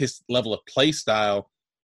especially with his level of play style,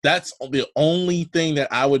 that's the only thing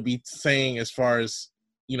that I would be saying as far as,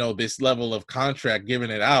 this level of contract, giving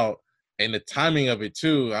it out, and the timing of it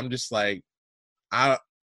too. I'm just like,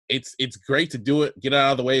 it's great to do it, get it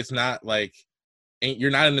out of the way. It's not like, you're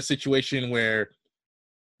not in a situation where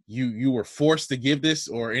you were forced to give this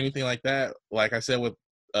or anything like that. Like I said, with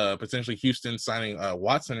potentially Houston signing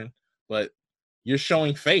Watson, but you're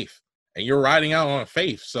showing faith and you're riding out on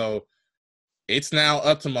faith. So it's now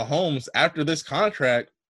up to Mahomes after this contract.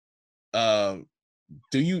 Do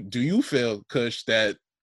you feel, Kush, that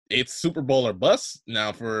it's Super Bowl or bust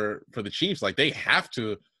now for the Chiefs? Like, they have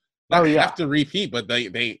to have to repeat, but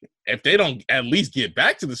they if they don't at least get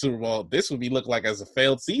back to the Super Bowl, this would be look like as a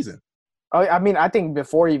failed season. I mean, I think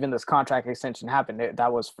before even this contract extension happened,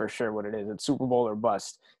 that was for sure what it is. It's Super Bowl or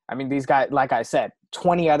bust. I mean, these guys, like I said,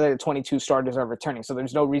 20 out of the 22 starters are returning, so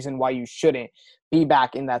there's no reason why you shouldn't be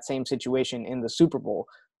back in that same situation in the Super Bowl.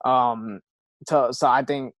 So I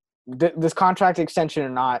think this contract extension or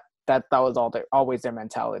not, That was always their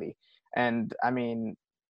mentality. And I mean,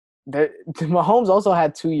 Mahomes also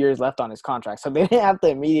had 2 years left on his contract, so they didn't have to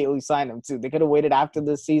immediately sign him too. They could have waited after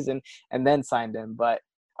this season and then signed him, but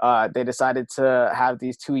they decided to have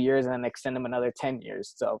these 2 years and then extend him another 10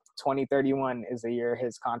 years. So 2031 is the year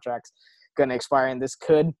his contract's going to expire, and this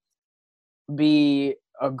could be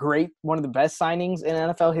one of the best signings in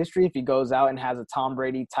NFL history if he goes out and has a Tom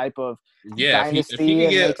Brady type of dynasty. If he can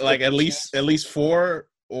get like at least 4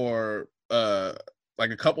 or like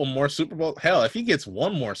a couple more Super Bowl. Hell, if he gets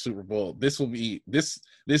one more Super Bowl, this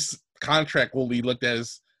contract will be looked at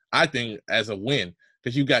as, I think, as a win,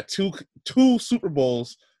 because you got two Super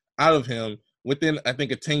Bowls out of him within, I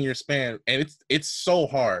think, a 10-year span, and it's so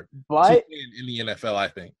hard to win in the NFL, I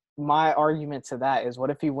think. My argument to that is, what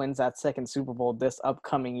if he wins that second Super Bowl this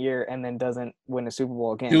upcoming year and then doesn't win a Super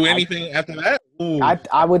Bowl again? Do anything after that? Ooh,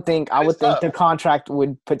 I would think the contract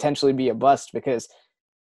would potentially be a bust, because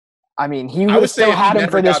I mean, he would have still had him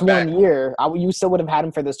for this 1 year. You still would have had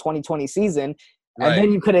him for this 2020 season, and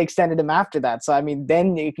then you could have extended him after that. So I mean,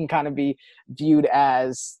 then it can kind of be viewed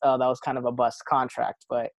as that was kind of a bust contract.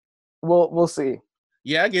 But we'll see.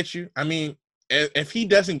 Yeah, I get you. I mean, if he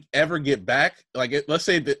doesn't ever get back, like let's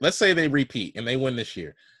say they repeat and they win this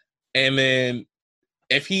year, and then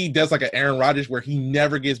if he does like an Aaron Rodgers where he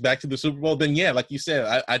never gets back to the Super Bowl, then yeah, like you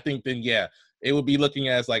said, I think then it would be looking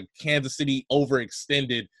as like Kansas City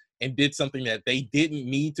overextended and did something that they didn't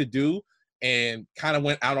need to do and kind of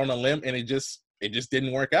went out on a limb, and it just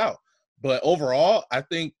didn't work out. But overall, I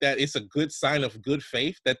think that it's a good sign of good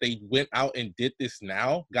faith that they went out and did this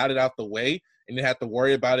now, got it out the way, and didn't have to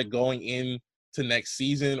worry about it going into next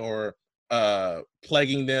season or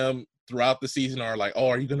plaguing them throughout the season, or like, oh,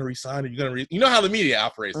 are you going to resign? Are you going to you know how the media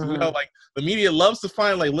operates. Mm-hmm. You know, like the media loves to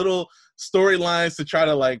find like little storylines to try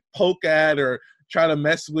to like poke at or try to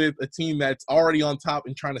mess with a team that's already on top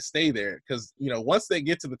and trying to stay there. Because, you know, once they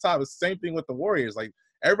get to the top, it's the same thing with the Warriors. Like,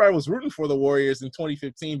 everybody was rooting for the Warriors in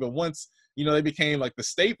 2015, but once, you know, they became like the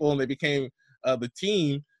staple and they became the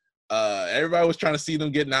team, everybody was trying to see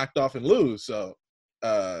them get knocked off and lose. So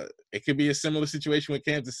it could be a similar situation with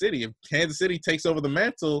Kansas City. If Kansas City takes over the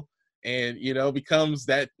mantle and, you know, becomes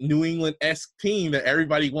that New England-esque team that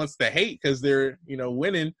everybody wants to hate because they're, you know,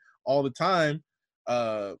 winning all the time,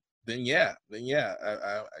 then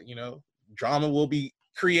you know, drama will be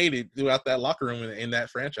created throughout that locker room in that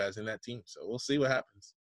franchise, in that team. So we'll see what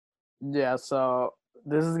happens. Yeah, so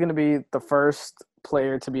this is going to be the first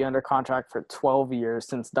player to be under contract for 12 years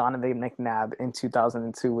since Donovan McNabb in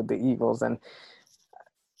 2002 with the Eagles. And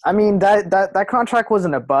I mean, that contract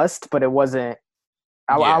wasn't a bust, but it wasn't –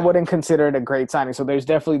 I wouldn't consider it a great signing. So there's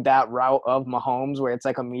definitely that route of Mahomes where it's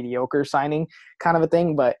like a mediocre signing kind of a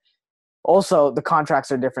thing. But also the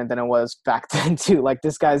contracts are different than it was back then too. Like,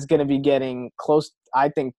 this guy's going to be getting close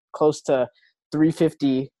to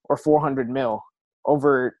 350 or 400 mil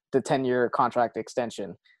over the 10-year contract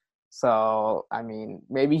extension. So, I mean,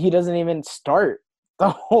 maybe he doesn't even start the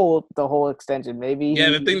whole extension. Maybe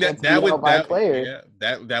the thing that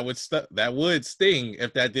would sting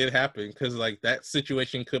if that did happen, because like that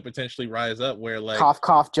situation could potentially rise up where like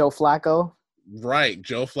cough Joe Flacco. Right,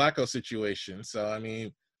 Joe Flacco situation. So I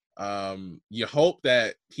mean, you hope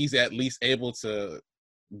that he's at least able to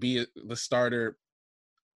be the starter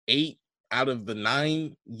 8 out of the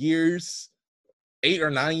 9 years, 8 or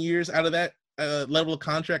 9 years out of that level of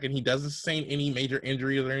contract, and he doesn't sustain any major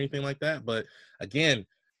injuries or anything like that. But again,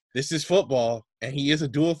 this is football, and he is a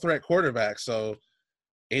dual threat quarterback, so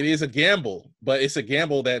it is a gamble. But it's a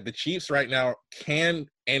gamble that the Chiefs right now can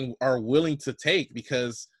and are willing to take,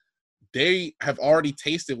 because they have already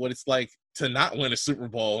tasted what it's like to not win a Super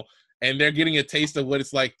Bowl, and they're getting a taste of what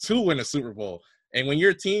it's like to win a Super Bowl. And when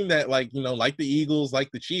you're a team that, like, you know, like the Eagles,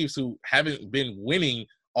 like the Chiefs, who haven't been winning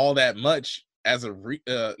all that much as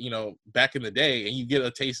back in the day, and you get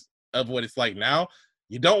a taste of what it's like now,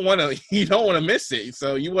 you don't want to miss it.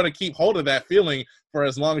 So you want to keep hold of that feeling for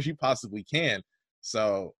as long as you possibly can.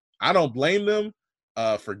 So I don't blame them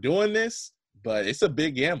for doing this, but it's a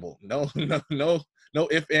big gamble. No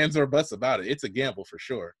ifs, ands, or buts about it. It's a gamble for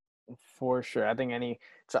sure. For sure. I think any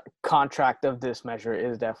contract of this measure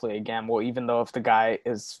is definitely a gamble, even though if the guy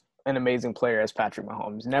is an amazing player as Patrick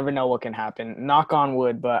Mahomes. Never know what can happen. Knock on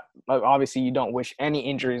wood, but obviously you don't wish any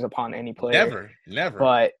injuries upon any player. Never.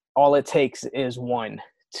 But all it takes is one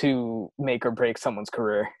to make or break someone's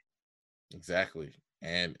career. Exactly.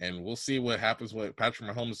 And we'll see what happens with Patrick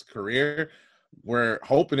Mahomes' career. We're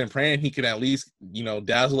hoping and praying he can at least, you know,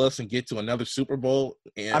 dazzle us and get to another Super Bowl.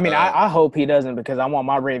 And, I mean, I hope he doesn't, because I want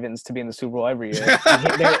my Ravens to be in the Super Bowl every year.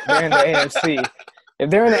 They're in the AFC. If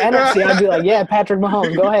they're in the NFC, I'd be like, yeah, Patrick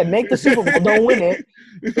Mahomes, go ahead, make the Super Bowl, don't win it.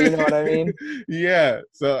 You know what I mean? Yeah.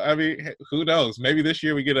 So, I mean, who knows? Maybe this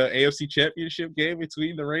year we get an AFC Championship game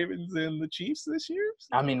between the Ravens and the Chiefs this year.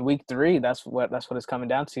 I mean, week 3, that's what it's coming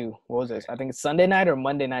down to. What was this? I think it's Sunday night or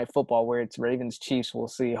Monday Night Football where it's Ravens Chiefs. We'll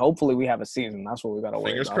see. Hopefully we have a season. That's what we got to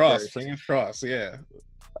worry about. Fingers crossed. Yeah.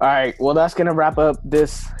 All right. Well, that's going to wrap up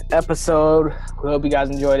this episode. We hope you guys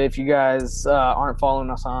enjoyed it. If you guys aren't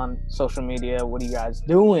following us on social media, what are you guys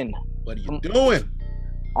doing? What are you doing?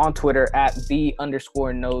 On Twitter at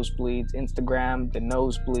 @the_nosebleeds, Instagram, the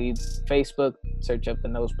Nosebleeds, Facebook, search up the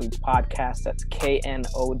Nosebleeds podcast. That's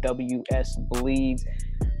KNOWS Bleeds.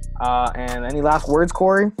 And any last words,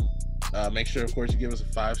 Corey? Make sure, of course, you give us a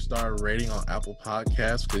 5-star rating on Apple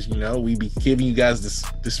Podcasts because we be giving you guys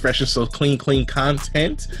this fresh and so clean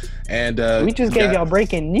content. And we just gave y'all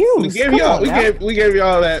breaking news. We gave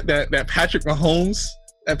y'all that Patrick Mahomes.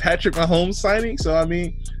 That Patrick Mahomes signing. So, I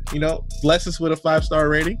mean, bless us with a 5-star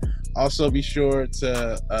rating. Also, be sure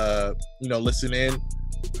to, listen in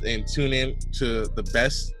and tune in to the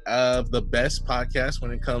best of the best podcast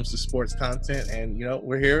when it comes to sports content. And,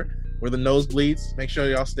 we're here. We're the Nosebleeds. Make sure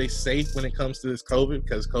y'all stay safe when it comes to this COVID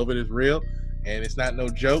because COVID is real and it's not no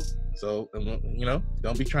joke. So,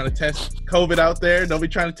 don't be trying to test COVID out there. Don't be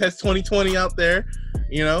trying to test 2020 out there,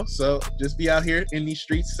 So, just be out here in these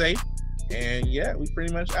streets safe. And yeah, we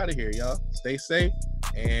pretty much out of here, y'all. Stay safe,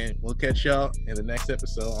 and we'll catch y'all in the next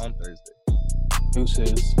episode on Thursday.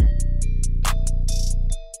 Deuces.